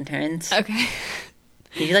of the lanterns. Okay.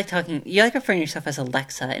 You like talking, you like referring to yourself as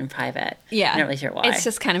Alexa in private. Yeah. I'm not really sure why. It's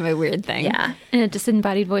just kind of a weird thing. Yeah. And a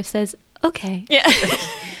disembodied voice says, okay. Yeah.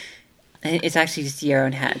 It's actually just your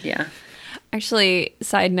own head, yeah. Actually,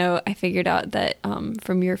 side note, I figured out that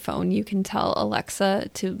from your phone, you can tell Alexa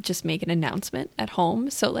to just make an announcement at home.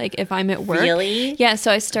 So, like, if I'm at work. Really? Yeah,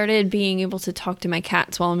 so I started being able to talk to my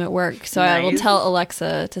cats while I'm at work. So I will Nice. tell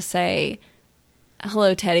Alexa to say,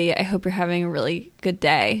 hello, Teddy, I hope you're having a really good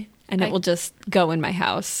day. And it will just go in my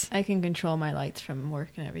house. I can control my lights from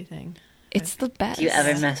work and everything. It's the best. Do you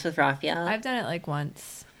ever mess with Raphael? I've done it like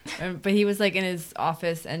once. But he was like in his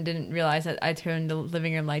office and didn't realize that I turned the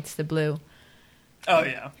living room lights to blue. Oh,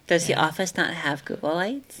 yeah. Does the office not have Google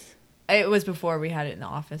Lights? It was before we had it in the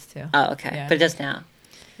office too. Oh, okay. Yeah. But it does now.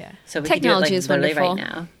 Yeah. So we Technology could do it, is like, literally wonderful.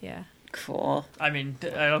 right now. Yeah. Cool. I mean,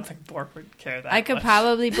 I don't think Bork would care that I could much.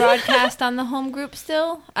 probably broadcast on the home group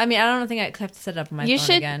still. I mean, I don't think I'd have to set it up on my You phone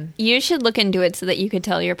should again. you should look into it so that you could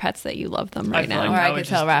tell your pets that you love them I right feel now. like Or that I would could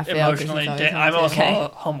tell just Raphael 'cause emotionally he's always I'm home also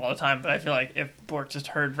too. home all the time, but I feel like if Bork just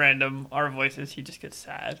heard random our voices, he just gets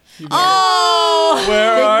sad. Oh,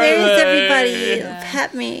 Where are Where's they? everybody? Yeah.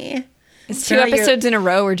 Pet me. it's 2 Turn on your- episodes in a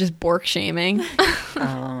row. We're just Bork shaming.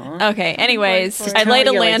 Aw. Okay. Anyways, Just I turn light a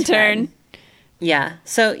on your lights, lantern. Ted. Yeah.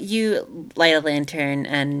 So you light a lantern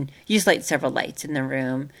and you just light several lights in the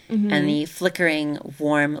room. And the flickering,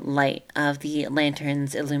 warm light of the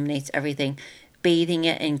lanterns illuminates everything, bathing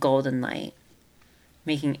it in golden light,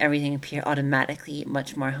 making everything appear automatically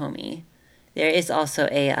much more homey. There is also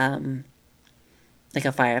a like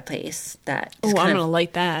a fireplace that Oh, just I'm kind gonna of,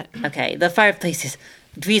 light that. okay, the fireplace is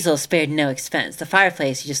Dweezil spared no expense. The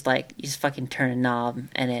fireplace, you just fucking turn a knob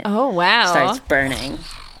and it Oh wow! starts burning.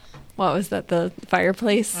 What was that? The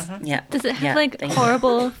fireplace? Yeah. Does it have Yeah, like thank you.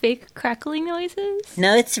 horrible fake crackling noises?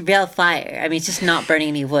 No, it's real fire. I mean, it's just not burning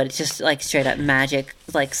any wood. It's just like straight up magic,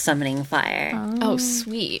 like summoning fire. Oh,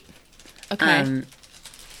 sweet. Okay.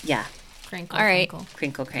 Yeah, Crinkle, All right. crinkle.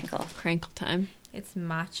 crinkle, crinkle. Crinkle time. It's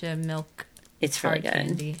matcha milk It's really hard good.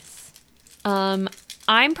 candies.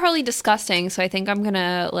 I'm probably disgusting, so I think I'm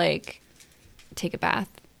gonna like take a bath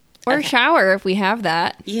or a Okay. shower if we have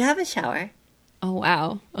that. You have a shower. Oh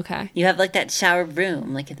wow. Okay. You have like that shower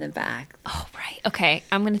room, like in the back. Oh right. Okay.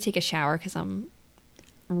 I'm gonna take a shower because I'm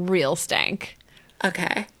real stank.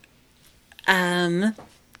 Okay. Did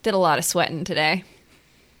a lot of sweating today.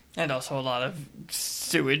 And also a lot of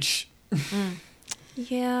sewage.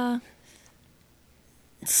 Yeah.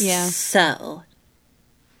 Yeah. So,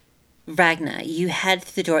 Ragna, you head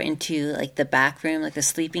through the door into like the back room, like the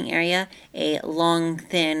sleeping area, a long,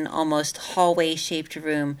 thin, almost hallway-shaped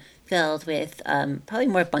room filled with probably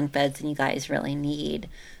more bunk beds than you guys really need.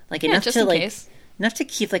 Like Yeah, enough just to in like case. enough to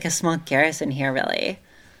keep like a small garrison here, really.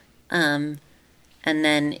 And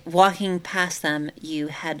then walking past them, you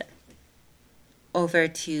head over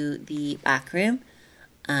to the back room.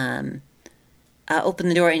 Open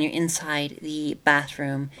the door and you're inside the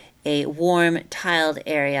bathroom, a warm tiled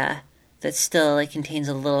area that still like contains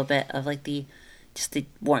a little bit of like the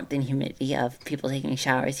warmth and humidity of people taking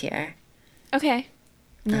showers here. Okay.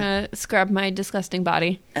 I'm gonna scrub my disgusting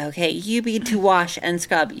body. Okay, you begin to wash and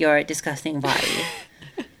scrub your disgusting body.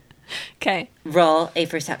 Okay. Roll a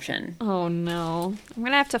perception. Oh no. I'm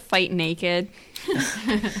gonna have to fight naked.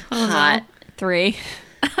 Hot. 3.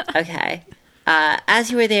 Okay.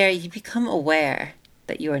 As you were there, you become aware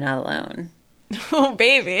that you are not alone. Oh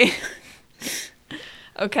baby.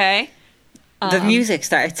 Okay. The music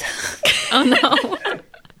starts. Oh no.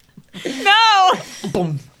 No!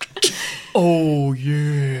 Boom. Oh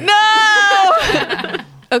yeah. No!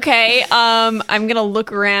 Okay, I'm gonna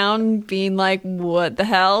look around being like, what the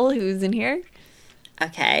hell? Who's in here?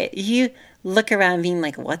 Okay, you look around being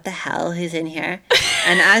like, what the hell? Who's in here?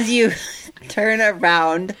 And as you turn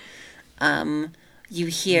around, you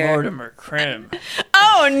hear... Mortimer Krim.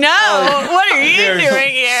 Oh no! What are you There's doing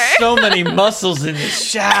here? so many muscles in the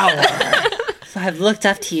shower. So I've looked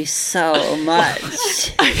up to you so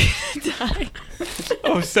much.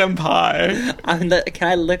 Oh, senpai. Can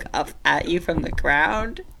I look up at you from the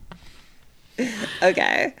ground?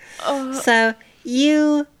 Okay. So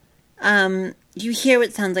you hear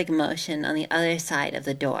what sounds like motion on the other side of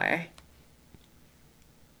the door.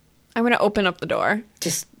 I'm gonna open up the door.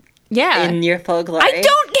 Just Yeah. in your full glory. I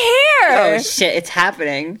don't care! Oh shit, it's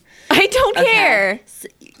happening. I don't Okay. care!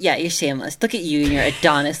 Yeah, you're shameless. Look at you and your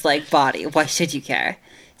Adonis-like body. Why should you care?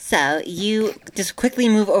 So you just quickly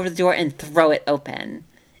move over the door and throw it open.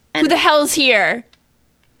 Who the hell's here?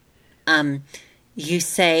 You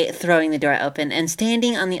say, throwing the door open, and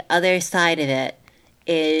standing on the other side of it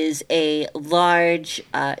is a large,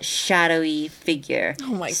 shadowy figure.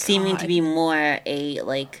 Oh my seeming to God. be more a,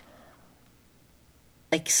 like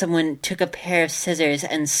someone took a pair of scissors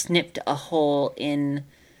and snipped a hole in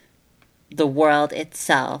the world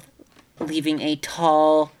itself, leaving a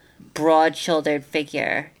tall, broad-shouldered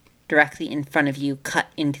figure directly in front of you, cut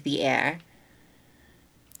into the air.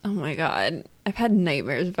 Oh my god. I've had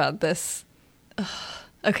nightmares about this. Ugh.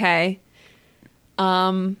 Okay.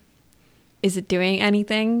 Is it doing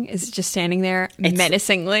anything? Is it just standing there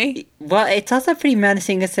menacingly? Well, it's also pretty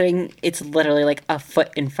menacing considering it's literally like a foot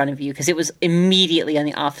in front of you because it was immediately on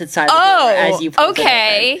the opposite side of the door as you pulled it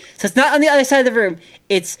okay. open. So it's not on the other side of the room.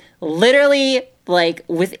 It's literally like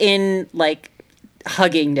within like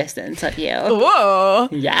hugging distance of you. Whoa.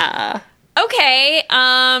 Yeah. Okay.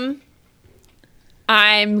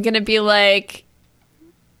 I'm gonna be like,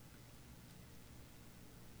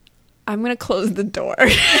 I'm gonna close the door.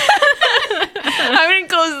 I'm gonna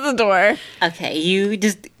close the door. Okay, you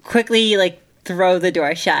just quickly like throw the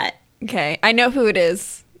door shut. Okay, I know who it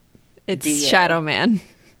is. It's Do you? Shadow Man.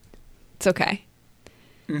 It's okay.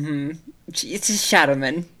 It's a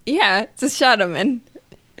Shadowman. Yeah, it's a Shadow Man.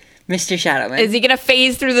 Mr. Shadowman. Is he gonna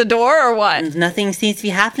phase through the door or what? Nothing seems to be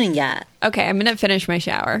happening yet. Okay, I'm gonna finish my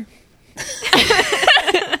shower.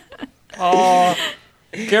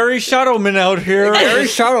 Gary Shadowman out here.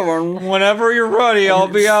 Shadowman. Whenever you're ready, I'll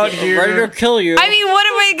be out here. Kill you. I mean, what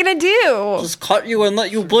am I gonna do? Just cut you and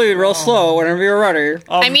let you bleed real slow whenever you're ready.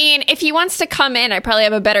 I mean, if he wants to come in, I probably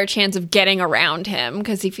have a better chance of getting around him,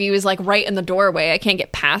 because if he was like right in the doorway, I can't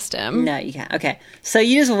get past him. No, you can't. Okay. So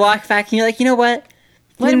you just walk back and you're like, you know what?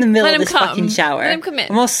 I'm in the middle let of him this come. fucking shower. Let him come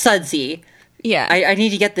in. I'm all sudsy. Yeah. I need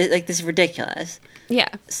to get this, like, this is ridiculous. Yeah.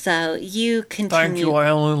 So you continue. Thank you. I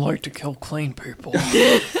only like to kill clean people.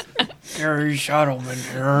 Gary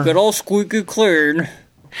Shadowman here. Get all squeaky clean.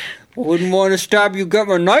 Wouldn't want to stab you, get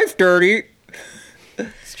my knife dirty.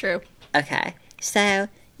 It's true. Okay. So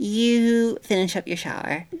you finish up your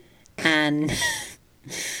shower and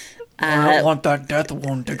I don't want that death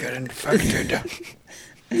wound to get infected.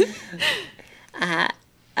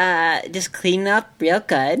 just clean up real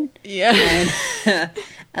good. Yeah. And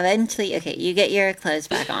eventually, okay, you get your clothes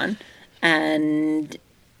back on, and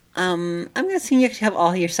I'm gonna assume you actually have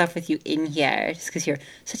all your stuff with you in here, just because you're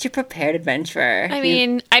such a prepared adventurer. I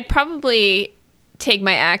mean, I'd probably take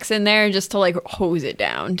my axe in there just to like hose it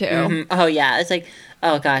down too. Oh yeah, it's like,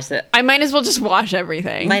 oh gosh, I might as well just wash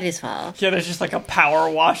everything. might as well. Yeah, there's just like a power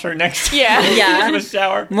washer next to Yeah. Yeah. the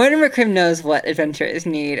shower. Mortimer Krim knows what adventurers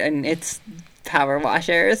need, and it's power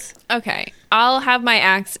washers. Okay. I'll have my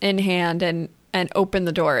axe in hand and open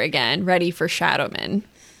the door again, ready for Shadowman,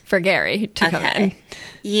 for Gary to come in. Okay.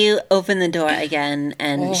 You open the door again,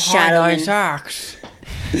 and Oh, Shadowman. nice axe.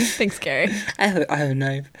 Thanks, Gary. I have a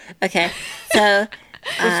knife. Okay, so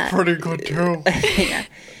It's pretty good too. yeah.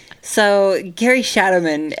 So Gary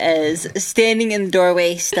Shadowman is standing in the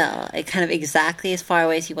doorway still, kind of exactly as far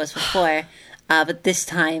away as he was before, but this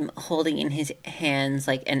time holding in his hands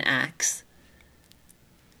like an axe.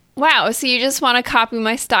 Wow, so you just want to copy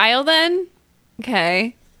my style then?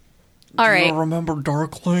 Okay. All Do right. you remember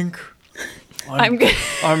Dark Link? I'm good.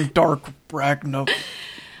 I'm Dark Ragnar,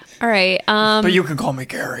 All right. but you can call me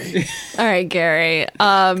Gary. All right, Gary. It's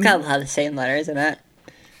got a lot of the same letters in it.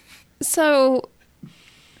 So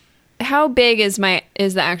how big is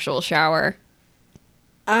the actual shower?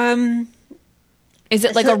 Is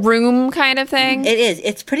it like a room kind of thing? It is.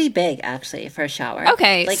 It's pretty big, actually, for a shower.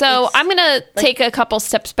 Okay, Like, so it's- I'm going to take a couple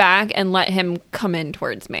steps back and let him come in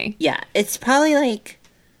towards me. Yeah, it's probably like...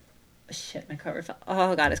 Shit, my cover fell.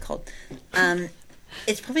 Oh, God, it's cold.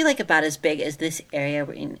 It's probably like about as big as this area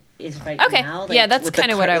we're in is right Okay, now. yeah, that's with the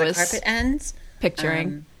kinda what I where was the carpet ends.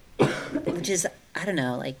 Picturing. Which is, I don't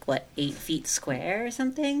know, like, what, 8 feet square or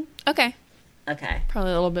something? Okay, Okay.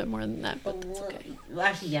 probably a little bit more than that, but that's okay. Well,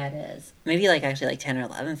 actually, yeah, it is. Maybe, like, actually, like 10 or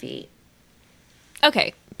 11 feet.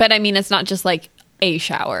 Okay, but I mean, it's not just like a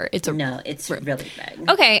shower. It's a... No, it's really big.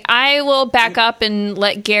 Okay, I will back up and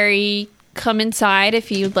let Gary come inside if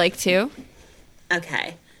you'd like to.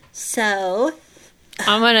 Okay. So,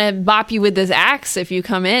 I'm going to bop you with this axe if you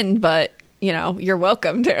come in, but, you know, you're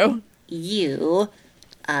welcome to. you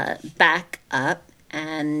back up,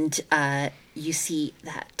 and you see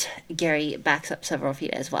that Gary backs up several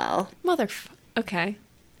feet as well. Okay.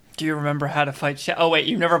 Do you remember how to fight? Oh wait,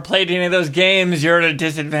 you've never played any of those games. You're at a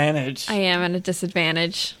disadvantage. I am at a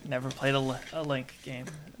disadvantage. Never played a Link game.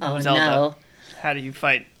 Oh, Zelda. no. How do you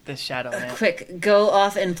fight this Shadow Man? Quick, go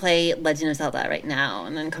off and play Legend of Zelda right now,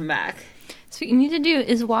 and then come back. So what you need to do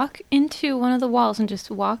is walk into one of the walls and just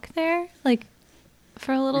walk there, like,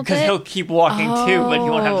 for a little Because bit. he'll keep walking too, but he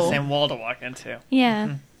won't have the Oh. same wall to walk into.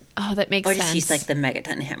 Yeah. Oh, that makes Or sense. just use, like, the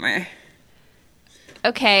Megaton hammer.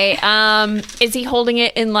 Okay, is he holding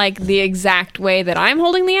it in, like, the exact way that I'm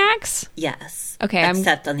holding the axe? Yes. Okay, I'm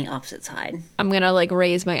Except on the opposite side. gonna, like,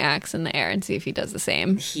 raise my axe in the air and see if he does the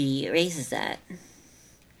same. He raises it.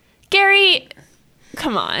 Gary,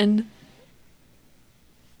 come on.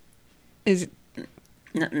 Is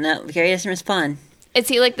No, Gary doesn't respond.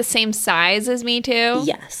 he, like, the same size as me, too?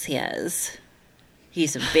 Yes, he is.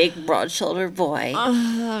 He's a big, broad-shouldered boy.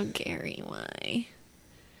 Oh, Gary, why?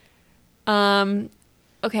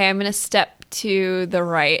 Okay, I'm gonna step to the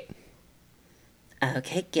right.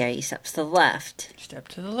 Okay, Gary steps to the left. Step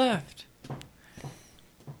to the left.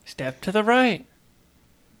 Step to the right.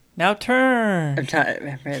 Now turn. I'm trying to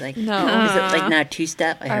remember, like, No. is it like now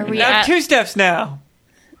two-step? I Are don't we remember. Now at- 2 steps now.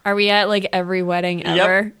 Are we at, like, every wedding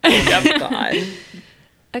ever? Oh, God.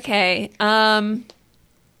 Okay, Oh, man.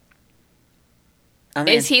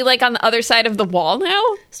 is he, like, on the other side of the wall now?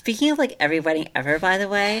 Speaking of, like, every wedding ever, by the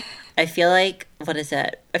way, I feel like, what is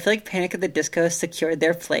it? I feel like Panic at the Disco secured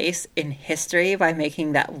their place in history by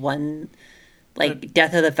making that one, like,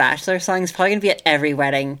 Death of the Bachelor song. It's probably going to be at every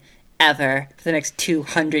wedding ever for the next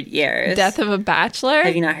 200 years. Death of a Bachelor?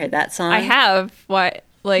 Have you not heard that song? I have. What?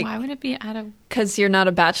 Like, Why would it be out of... because you're not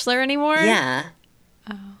a bachelor anymore? Yeah.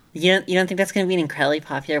 Oh. You don't think that's going to be an incredibly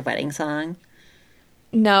popular wedding song?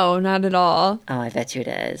 No, not at all. Oh, I bet you it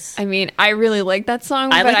is. I mean, I really like that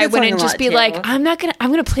song, I but like I that song wouldn't a just lot, be too. like, I'm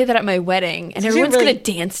gonna play that at my wedding, and It's everyone's really- gonna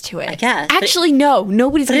dance to it. I guess, but- Actually, no,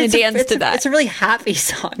 nobody's gonna dance to that. It's a really happy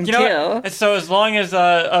song, You too. know what? So as long as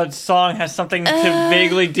a song has something to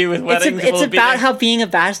vaguely do with weddings, It's will it be about there? how being a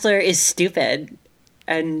bachelor is stupid.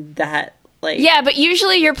 And that, like... Yeah, but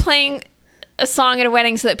usually you're playing a song at a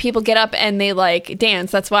wedding so that people get up and they like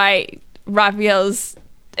dance. That's why Raphael's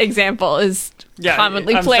example is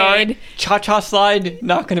commonly I'm played. Sorry. Cha-cha slide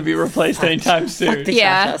not going to be replaced anytime soon. The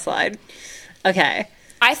Yeah. cha-cha slide. Okay.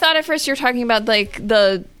 I thought at first you were talking about like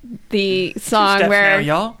the song Steps where now,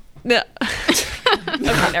 y'all. No.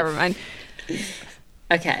 Okay, never mind.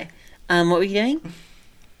 Okay. What were you doing?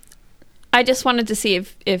 I just wanted to see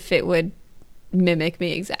if it would mimic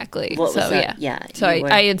me exactly. What was so that? yeah, Yeah, So you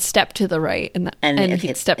were- I had stepped to the right and Okay,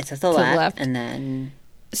 he'd stepped it's to at the the left, left. and then...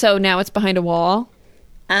 So now it's behind a wall.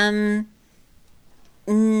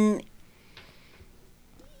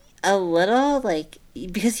 A little, like...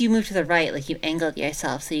 Because you moved to the right, like, you angled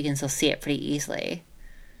yourself so you can still see it pretty easily.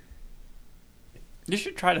 You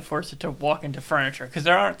should try to force it to walk into furniture because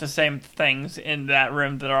there aren't the same things in that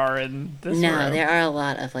room that are in this No, room. there are a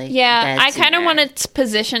lot of, like, Yeah, I beds in kind of there. want to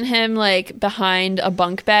position him like behind a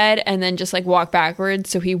bunk bed and then just like walk backwards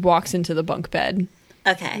so he walks into the bunk bed.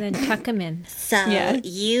 Okay. And then tuck him in. So Yeah.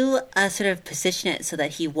 you sort of position it so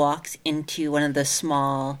that he walks into one of the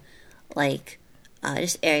small, like,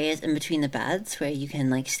 just areas in between the beds where you can,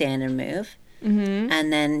 like, stand and move.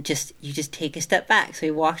 and then you just take a step back. So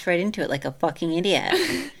he walks right into it like a fucking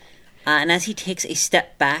idiot. And as he takes a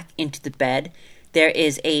step back into the bed, there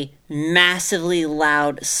is a massively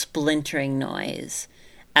loud splintering noise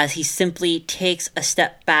as he simply takes a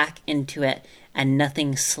step back into it, and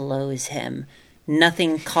nothing slows him.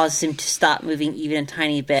 Nothing causes him to stop moving even a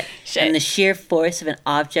tiny bit. Shit. And the sheer force of an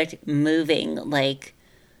object moving, like...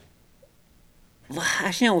 Well,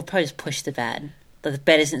 actually, no, we'll probably just push the bed. The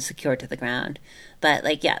bed isn't secured to the ground. But,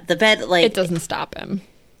 like, yeah, the bed, like... It doesn't stop him.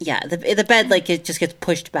 Yeah, the bed, like, it just gets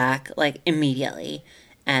pushed back, like, immediately.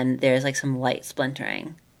 And there's, like, some light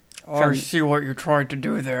splintering. I see what you tried to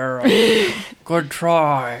do there. Good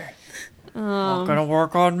try. Not gonna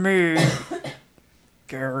work on me.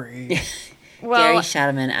 Gary. Well, Gary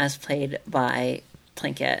Shadowman, as played by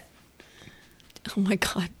Plinkett. oh my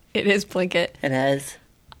god, it is Plinkett. It is.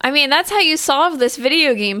 I mean, that's how you solve this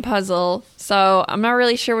video game puzzle. So I'm not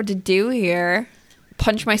really sure what to do here.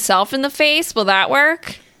 Punch myself in the face? Will that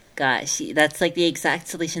work? Gosh, that's like the exact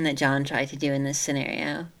solution that John tried to do in this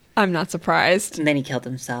scenario. I'm not surprised. And then he killed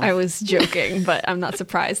himself. I was joking, but I'm not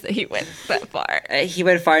surprised that he went that far. He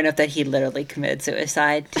went far enough that he literally committed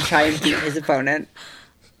suicide to try and beat his opponent.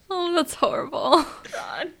 Oh, that's horrible.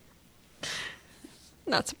 God.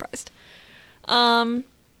 Not surprised.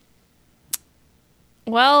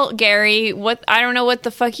 Well, Gary, I don't know what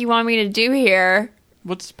the fuck you want me to do here.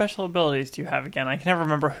 What special abilities do you have again? I can never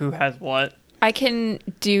remember who has what. I can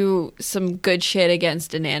do some good shit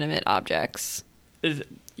against inanimate objects.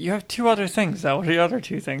 You have two other things, though. What are the other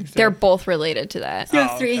two things? They're both related to that. You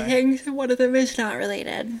have three okay. things, and one of them is not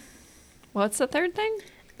related. What's the third thing?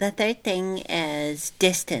 The third thing is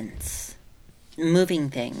distance. Moving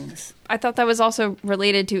things. I thought that was also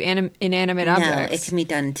related to inanimate No, objects. it can be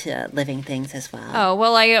done to living things as well. Oh,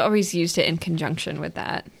 well, I always used it in conjunction with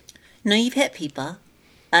that. No, you've hit people.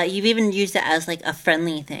 You've even used it as, like, a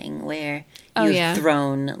friendly thing where Oh, you've yeah.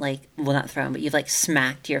 thrown, like, well, not thrown, but you've, like,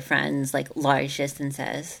 smacked your friends, like, large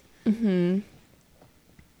distances. I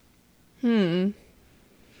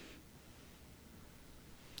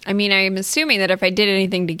mean, I'm assuming that if I did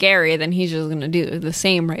anything to Gary, then he's just going to do the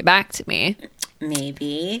same right back to me.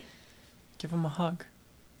 Maybe. Give him a hug.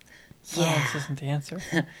 Yeah. Violence isn't the answer.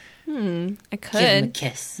 I Give him a could.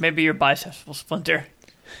 kiss. Maybe your biceps will splinter.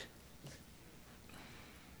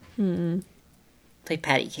 Play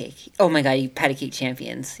patty cake. Oh my god, you patty cake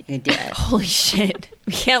champions. You can do it. Holy shit.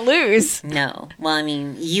 We can't lose. No. Well, I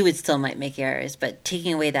mean, you would still might make errors, but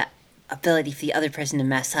taking away that ability for the other person to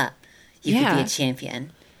mess up, you could be Yeah. a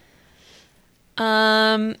champion.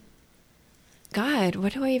 God,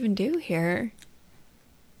 what do I even do here?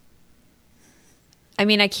 I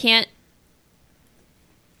mean, I can't.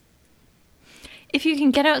 If you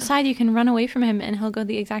can get outside, you can run away from him and he'll go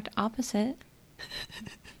the exact opposite.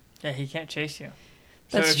 Yeah, he can't chase you.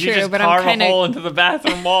 That's so if true, you just but I'm carve kinda- a hole into the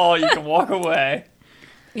bathroom wall, you can walk away.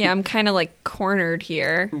 Yeah, I'm kind of like cornered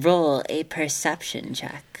here. Roll a perception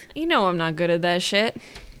check. You know I'm not good at that shit.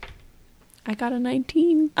 I got a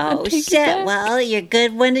 19. Oh, I take it shit. back. Well, you're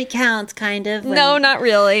good when it counts, kind of. when- No, not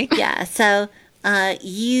really. Yeah, so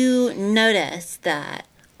you notice that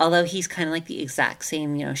although he's kind of like the exact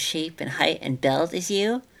same, shape and height and build as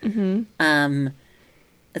you,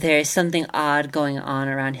 there's something odd going on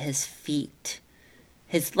around his feet.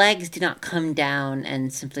 His legs do not come down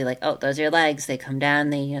and simply like, oh, those are your legs. They come down,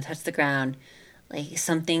 they touch the ground. Like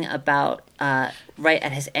something about right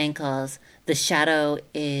at his ankles, the shadow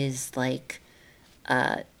is like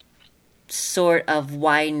sort of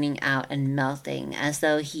widening out and melting as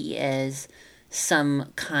though he is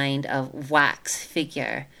some kind of wax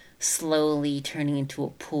figure slowly turning into a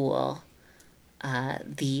pool.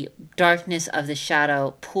 The darkness of the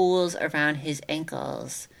shadow pools around his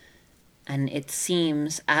ankles, and it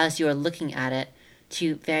seems, as you're looking at it,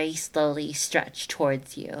 to very slowly stretch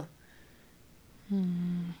towards you.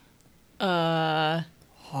 Hi,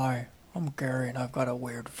 I'm Gary, and I've got a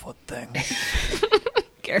weird foot thing.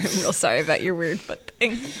 Gary, I'm real sorry about your weird foot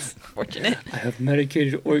thing. It's unfortunate. I have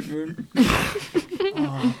medicated ointment.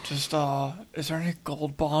 Is there any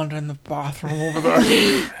Gold Bond in the bathroom over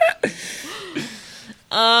there?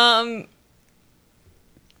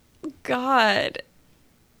 God.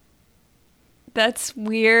 That's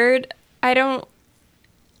weird. I don't...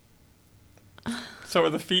 So are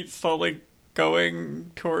the feet slowly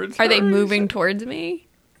going towards Are they her? moving towards me?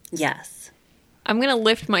 Yes. I'm gonna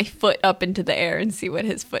lift my foot up into the air and see what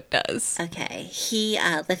his foot does. Okay. He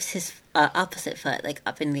lifts his opposite foot, like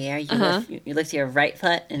up in the air. You lift your right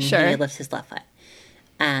foot, and Sure. he lifts his left foot.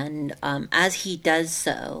 And as he does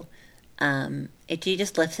so, he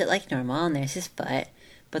just lifts it like normal, and there's his foot.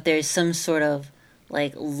 But there's some sort of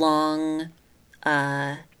like long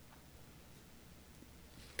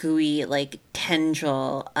gooey like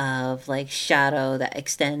tendril of like shadow that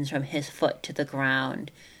extends from his foot to the ground,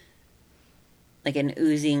 like an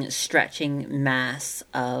oozing, stretching mass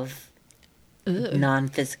of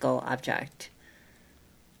non-physical object.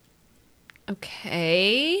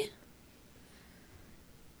 Okay.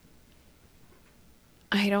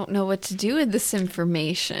 I don't know what to do with this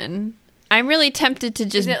information. I'm really tempted to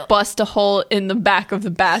just bust a hole in the back of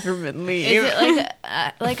the bathroom and leave. Is it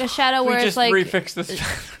like a shadow where We it's just like refix this.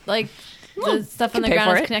 like the stuff on the pay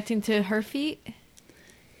ground for is it. connecting to her feet?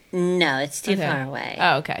 No, it's too Okay. far away.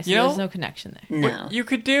 Oh, okay. So You know- there's no connection there. No. What you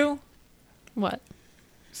could do? What?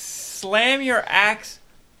 Slam your axe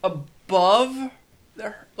above,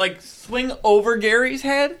 like swing over Gary's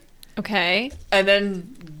head, Okay. and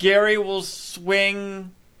then Gary will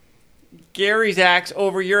swing Gary's axe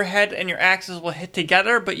over your head, and your axes will hit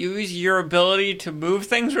together. But you use your ability to move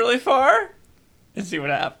things really far, and see what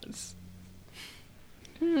happens.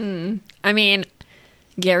 I mean,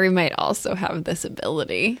 Gary might also have this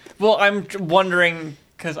ability. Well, I'm wondering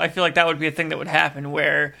because I feel like that would be a thing that would happen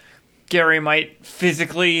where Gary might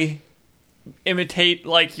physically imitate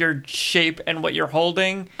like your shape and what you're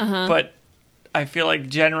holding, but I feel like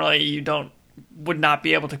generally you would not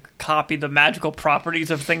be able to copy the magical properties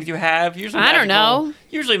of things you have. Usually, I don't know.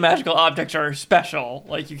 Usually, magical objects are special.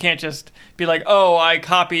 Like you can't just be like, "Oh, I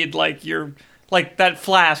copied like your." Like that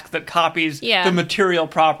flask that copies the material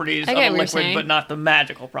properties I of get a what you're liquid, saying. but not the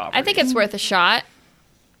magical properties. I think it's worth a shot.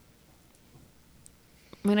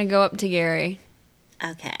 I'm gonna go up to Gary,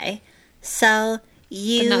 Okay. So but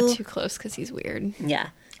you not too close because he's weird. yeah.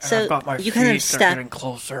 And So I've got my you feet, kind of they're step getting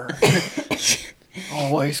closer.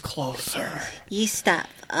 Always closer. you step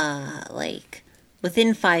like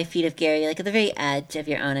within 5 feet of Gary, like at the very edge of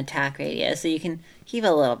your own attack radius, so you can keep a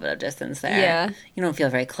little bit of distance there. Yeah. You don't feel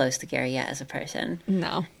very close to Gary yet as a person.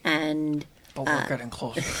 No. And But we're getting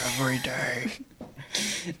closer every day.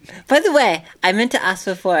 by the way, I meant to ask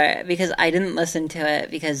before because I didn't listen to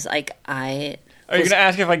it because like I Are you going to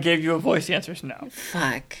ask if I gave you a voice? The answer is no.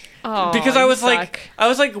 fuck. Oh, Because I was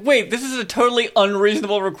like, wait, this is a totally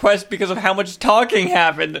unreasonable request because of how much talking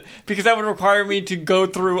happened. Because that would require me to go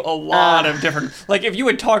through a lot of different. Like, if you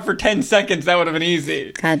had talked for 10 seconds, that would have been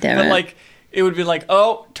easy. God damn But it. like, it would be like,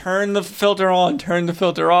 oh, turn the filter on, turn the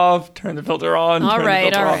filter off, turn the filter on, All turn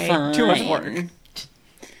right, the filter all off. right. Too much Fine. work.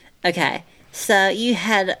 Okay, so you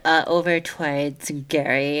head over towards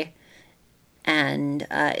Gary, and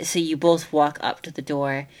so you both walk up to the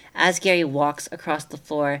door. As Gary walks across the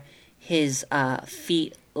floor, his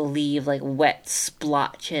feet leave like wet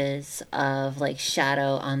splotches of like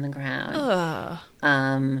shadow on the ground,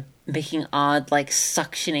 making odd like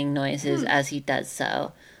suctioning noises as he does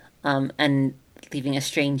so, and leaving a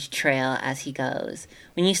strange trail as he goes.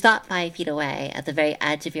 When you stop 5 feet away, at the very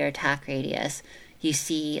edge of your attack radius, you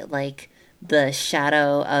see like the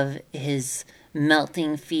shadow of his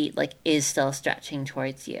melting feet like is still stretching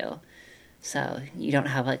towards you. So you don't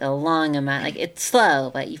have like a long amount, like it's slow,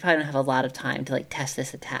 but you probably don't have a lot of time to like test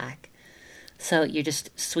this attack. So you're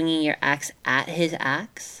just swinging your axe at his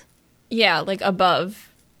axe. Yeah, like above.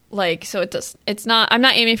 Like, so it's not, I'm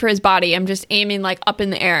not aiming for his body. I'm just aiming like up in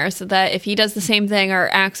the air so that if he does the same thing, our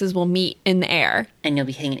axes will meet in the air. And you'll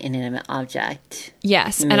be hitting an inanimate object.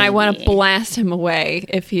 Yes. And I want to Maybe. blast him away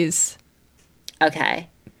if he's, Okay.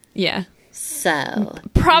 yeah. So,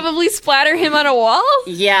 Probably splatter him on a wall?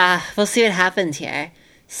 yeah, we'll see what happens here.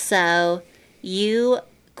 So, you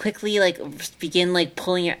quickly, like, begin, like,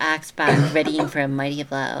 pulling your axe back, readying for a mighty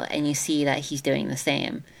blow, and you see that he's doing the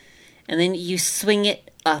same. And then you swing it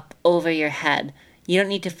up over your head. You don't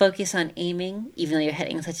need to focus on aiming, even though you're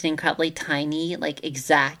hitting such an incredibly tiny, like,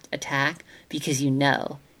 exact attack, because you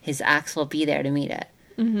know his axe will be there to meet it.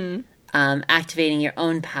 Mm-hmm. Activating your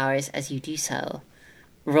own powers as you do so.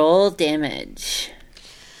 Roll damage.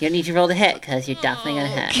 You don't need to roll to hit, because you're definitely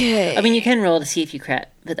going to hit. Okay. I mean, you can roll to see if you crit,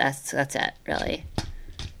 but that's it, really.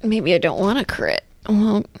 Maybe I don't want to crit.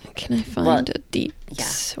 Well, can I find Well, a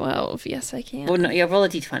D12? Yes, I can. Well, no, you roll a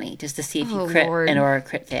d20, just to see if you Oh, crit Lord. and or a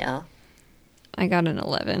crit fail. I got an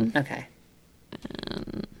 11. Okay.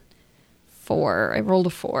 4. I rolled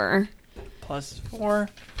a 4. +4.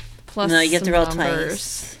 Plus No, you have to some roll numbers.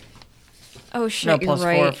 twice. Oh, shit, No, you're +4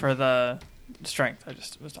 right. for the strength I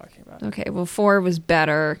just was talking about. Okay, well, 4 was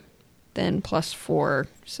better than +4,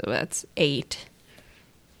 so that's 8.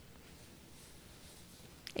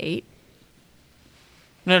 8?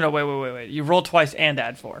 No, wait. You roll twice and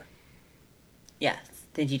add 4. Yes.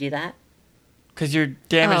 Did you do that? Because your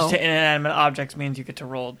damage Oh. to inanimate objects means you get to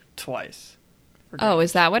roll twice. for Oh, damage.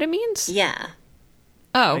 is that what it means? Yeah.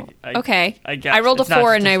 Oh, I okay. I guess. I rolled a It's not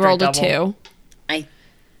 4 just and I straight rolled a double. 2. I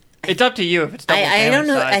It's up to you if it's double I don't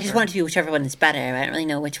know. damage I just size want it to be whichever one is better. I don't really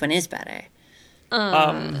know which one is better.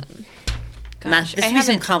 or- Math. This I would be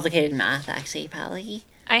some haven't- complicated math, actually, probably.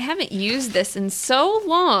 I haven't used this in so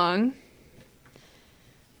long.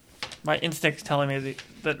 my instinct's telling me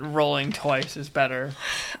that rolling twice is better.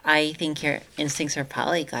 I think your instincts are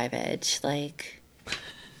probably garbage. Like,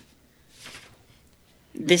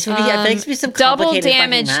 this would be. I think this would be some Double complicated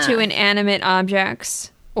damage fucking to math. inanimate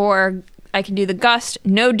objects, or I can do the gust,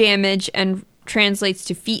 no damage, and translates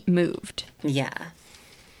to feet moved. Yeah.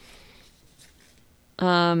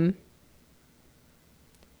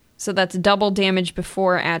 So that's double damage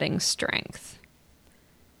before adding strength.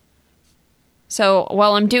 So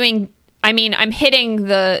while I'm doing, I mean, I'm hitting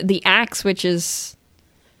the axe, which is,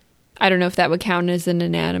 I don't know if that would count as an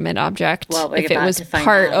inanimate object. Well, we're if it about was to find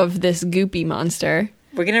part out. of this goopy monster.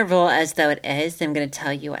 We're gonna roll as though it is. Then I'm gonna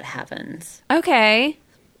tell you what happens. Okay.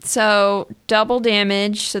 So double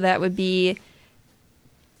damage, so that would be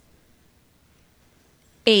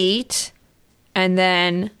 8. And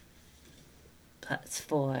then Plus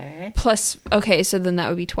 4. plus, okay, so then that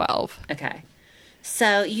would be 12. Okay.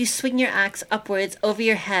 So you swing your axe upwards over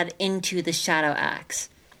your head into the shadow axe.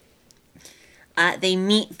 They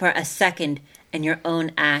meet for a second, and your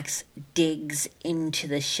own axe digs into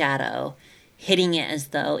the shadow, hitting it as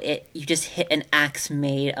though you just hit an axe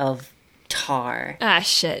made of tar. Ah,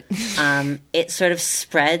 shit. It sort of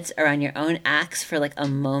spreads around your own axe for like a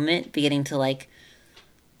moment, beginning to like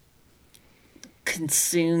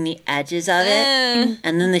consume the edges of it,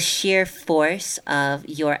 and then the sheer force of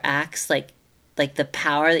your axe, like the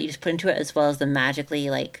power that you just put into it, as well as the magically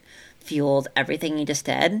like fueled everything you just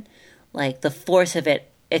did, like the force of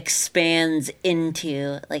it expands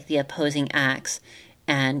into like the opposing axe,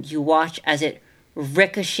 and you watch as it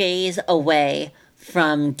ricochets away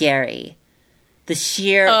from Gary. The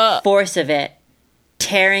sheer force of it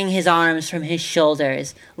tearing his arms from his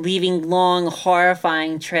shoulders, leaving long,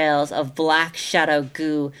 horrifying trails of black shadow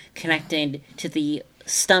goo connected to the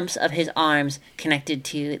stumps of his arms, connected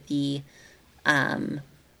to the,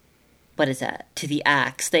 what is that? To the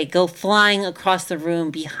axe. They go flying across the room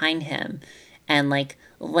behind him and, like,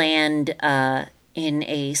 land in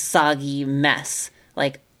a soggy mess.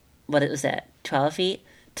 Like, what was that? 12 feet?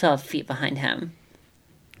 12 feet behind him.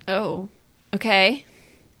 Oh. Okay.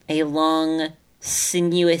 A long,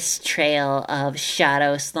 sinuous trail of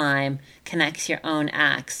shadow slime connects your own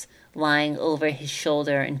axe, lying over his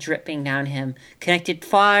shoulder and dripping down him, connected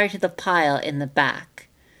far to the pile in the back.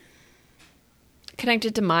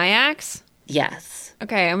 Connected to my axe? Yes.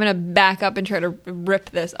 Okay, I'm gonna back up and try to rip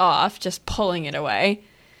this off, just pulling it away.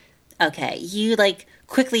 Okay, you, like,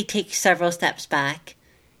 quickly take several steps back,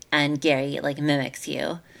 and Gary, like, mimics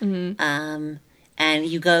you. Mm-hmm. And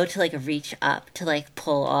you go to, like, reach up to, like,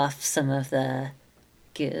 pull off some of the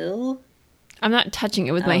goo. I'm not touching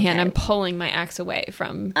it with my hand. Okay. I'm pulling my axe away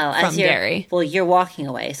from As you're, Gary. Well, you're walking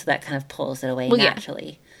away, so that kind of pulls it away Well, yeah.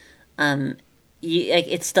 naturally. You like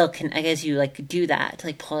it still can. I guess you like do that to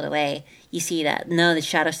like pull it away. You see that the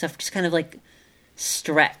shadow stuff just kind of like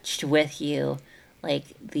stretched with you, like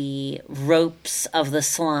the ropes of the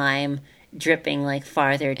slime dripping like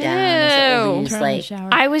farther down as it Ew. leaves, Turn on the like shower.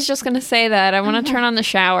 I was just gonna say that. I want to turn on the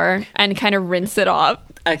shower and kind of rinse it off.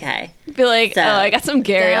 okay. Be like, So, oh, I got some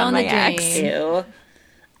Gary down on my the axe. drain. Ew.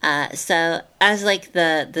 So as like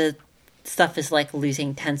the stuff is like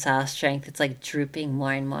losing tensile strength, it's like drooping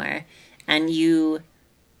more and more, and you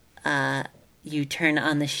turn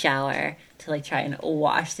on the shower to like try and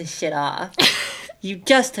wash this shit off. You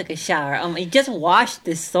just took a shower. You just washed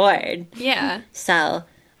this sword. Yeah, So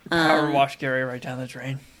Power wash Gary right down the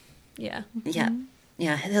drain. yeah.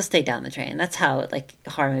 yeah, he'll stay down the drain. That's how like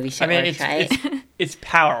horror movie shit I mean, works, right? it's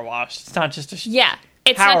power wash. It's not just a Yeah,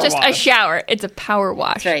 it's Power not just a wash. shower; it's a power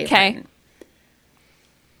wash. It's very Okay. important.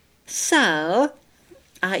 So,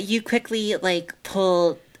 you quickly like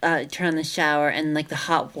turn on the shower, and like the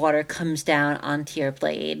hot water comes down onto your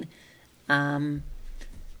blade, and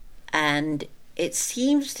it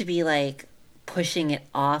seems to be like pushing it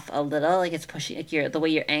off a little, like it's pushing like the way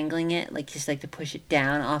you're angling it, like just like to push it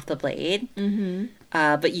down off the blade. Mm-hmm.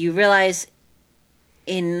 But you realize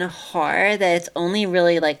in horror that it's only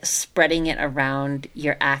really like spreading it around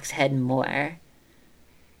your axe head more.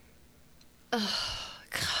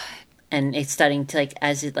 And it's starting to like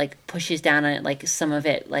as it like pushes down on it, like some of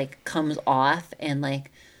it like comes off and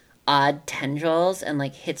like odd tendrils and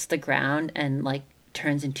like hits the ground and like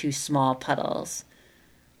turns into small puddles,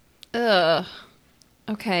 Ugh.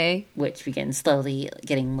 Okay. which begin slowly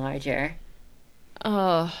getting larger.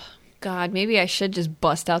 Oh God, maybe I should just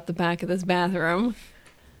bust out the back of this bathroom.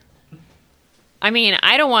 I mean,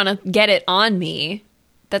 I don't want to get it on me.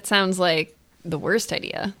 That sounds like the worst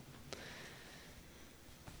idea.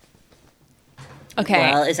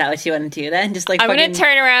 Okay. Well, is that what you want to do then? Just like I'm going to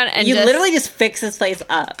turn around and You just... literally just fix this place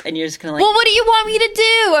up, and you're just gonna like. Well, what do you want me to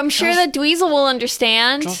do? I'm sure that Dweezil will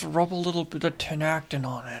understand. Just rub a little bit of Tinactin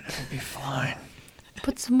on it. It'll be fine.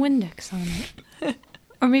 Put some Windex on it.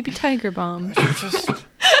 Or maybe Tiger Balm.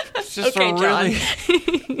 It's just Okay, a John.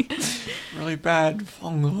 really bad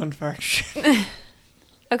fungal infection.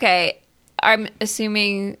 Okay, I'm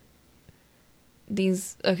assuming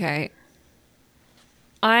these... Okay.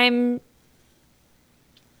 I'm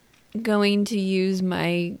going to use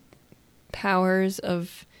my powers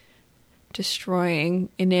of destroying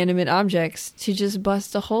inanimate objects to just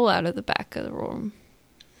bust a hole out of the back of the room.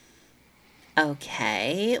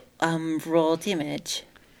 Okay. Roll damage.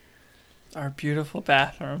 Our beautiful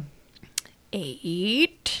bathroom.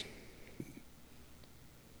 8.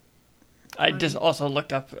 I just also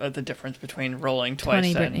looked up the difference between rolling twice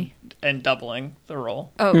 20, Brittany. and doubling the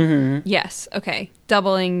roll. Oh, yes. Okay.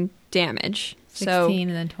 Doubling damage. 16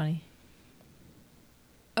 and then 20.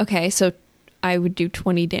 Okay, so I would do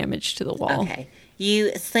 20 damage to the wall. Okay.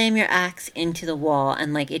 You slam your axe into the wall,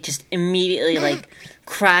 and like it just immediately like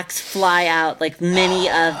cracks fly out. Like many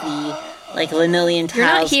of the like linoleum You're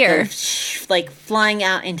not tiles here. go like flying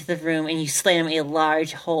out into the room, and you slam a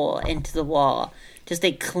large hole into the wall. Just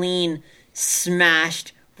a clean,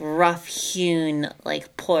 smashed, rough-hewn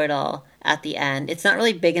like portal at the end. It's not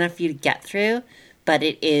really big enough for you to get through, but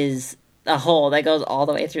it is a hole that goes all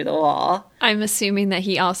the way through the wall. I'm assuming that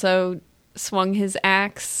he also swung his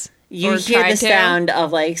axe. You or hear tried the to. sound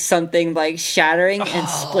of like something like shattering and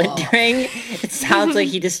splintering. It sounds like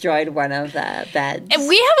he destroyed one of the beds. And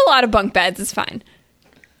we have a lot of bunk beds. It's fine.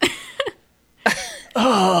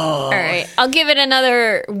 All right. I'll give it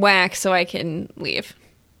another whack so I can leave.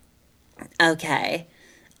 Okay.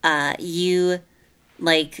 You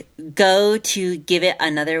like go to give it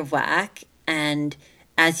another whack, and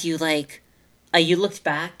as you like you looked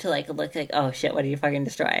back to like look like, oh shit, what did you fucking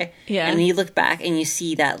destroy? Yeah. And you look back and you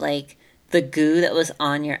see that like the goo that was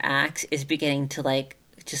on your axe is beginning to like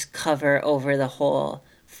just cover over the hole,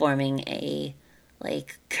 forming a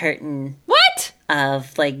like curtain What?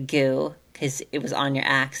 of like goo because it was on your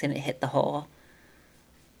axe and it hit the hole.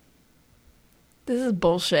 This is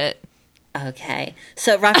bullshit. Okay,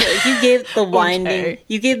 so Raphael, you gave the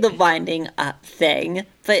winding up thing,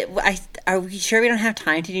 but are we sure we don't have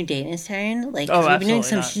time to do Dana's turn? Like, 'cause Oh, we've been doing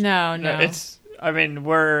absolutely some. No. I mean,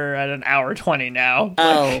 we're at an hour 20 now.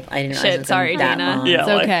 Oh, I didn't realize Shit, it was sorry, that Dana. long. Yeah. It's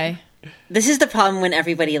like- okay. This is the problem when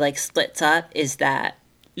everybody like splits up. Is that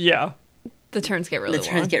Yeah. The turns get really the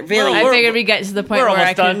turns long. get really? I We're- figured we get to the point we're where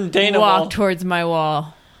I almost done. could Dana walk will- towards my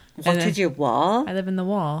wall. Walk then- to your wall. I live in the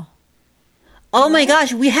wall. Oh my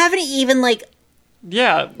gosh, we haven't even like.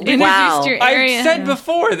 Yeah. Introduced Wow. your I area. said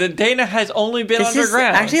before that Dana has only been This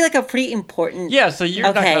underground. is actually like a pretty important. yeah, so you're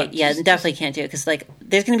not Okay, gonna yeah, just- definitely can't do it because like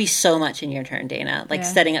there's going to be so much in your turn, Dana. Like Yeah.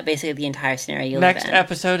 setting up basically the entire scenario you Next live in.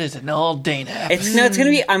 episode is an all Dana episode. It's going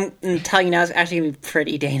to be. I'm telling you now, it's actually going to be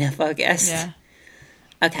pretty Dana focused. Yeah.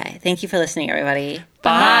 Okay, thank you for listening, everybody.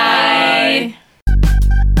 Bye.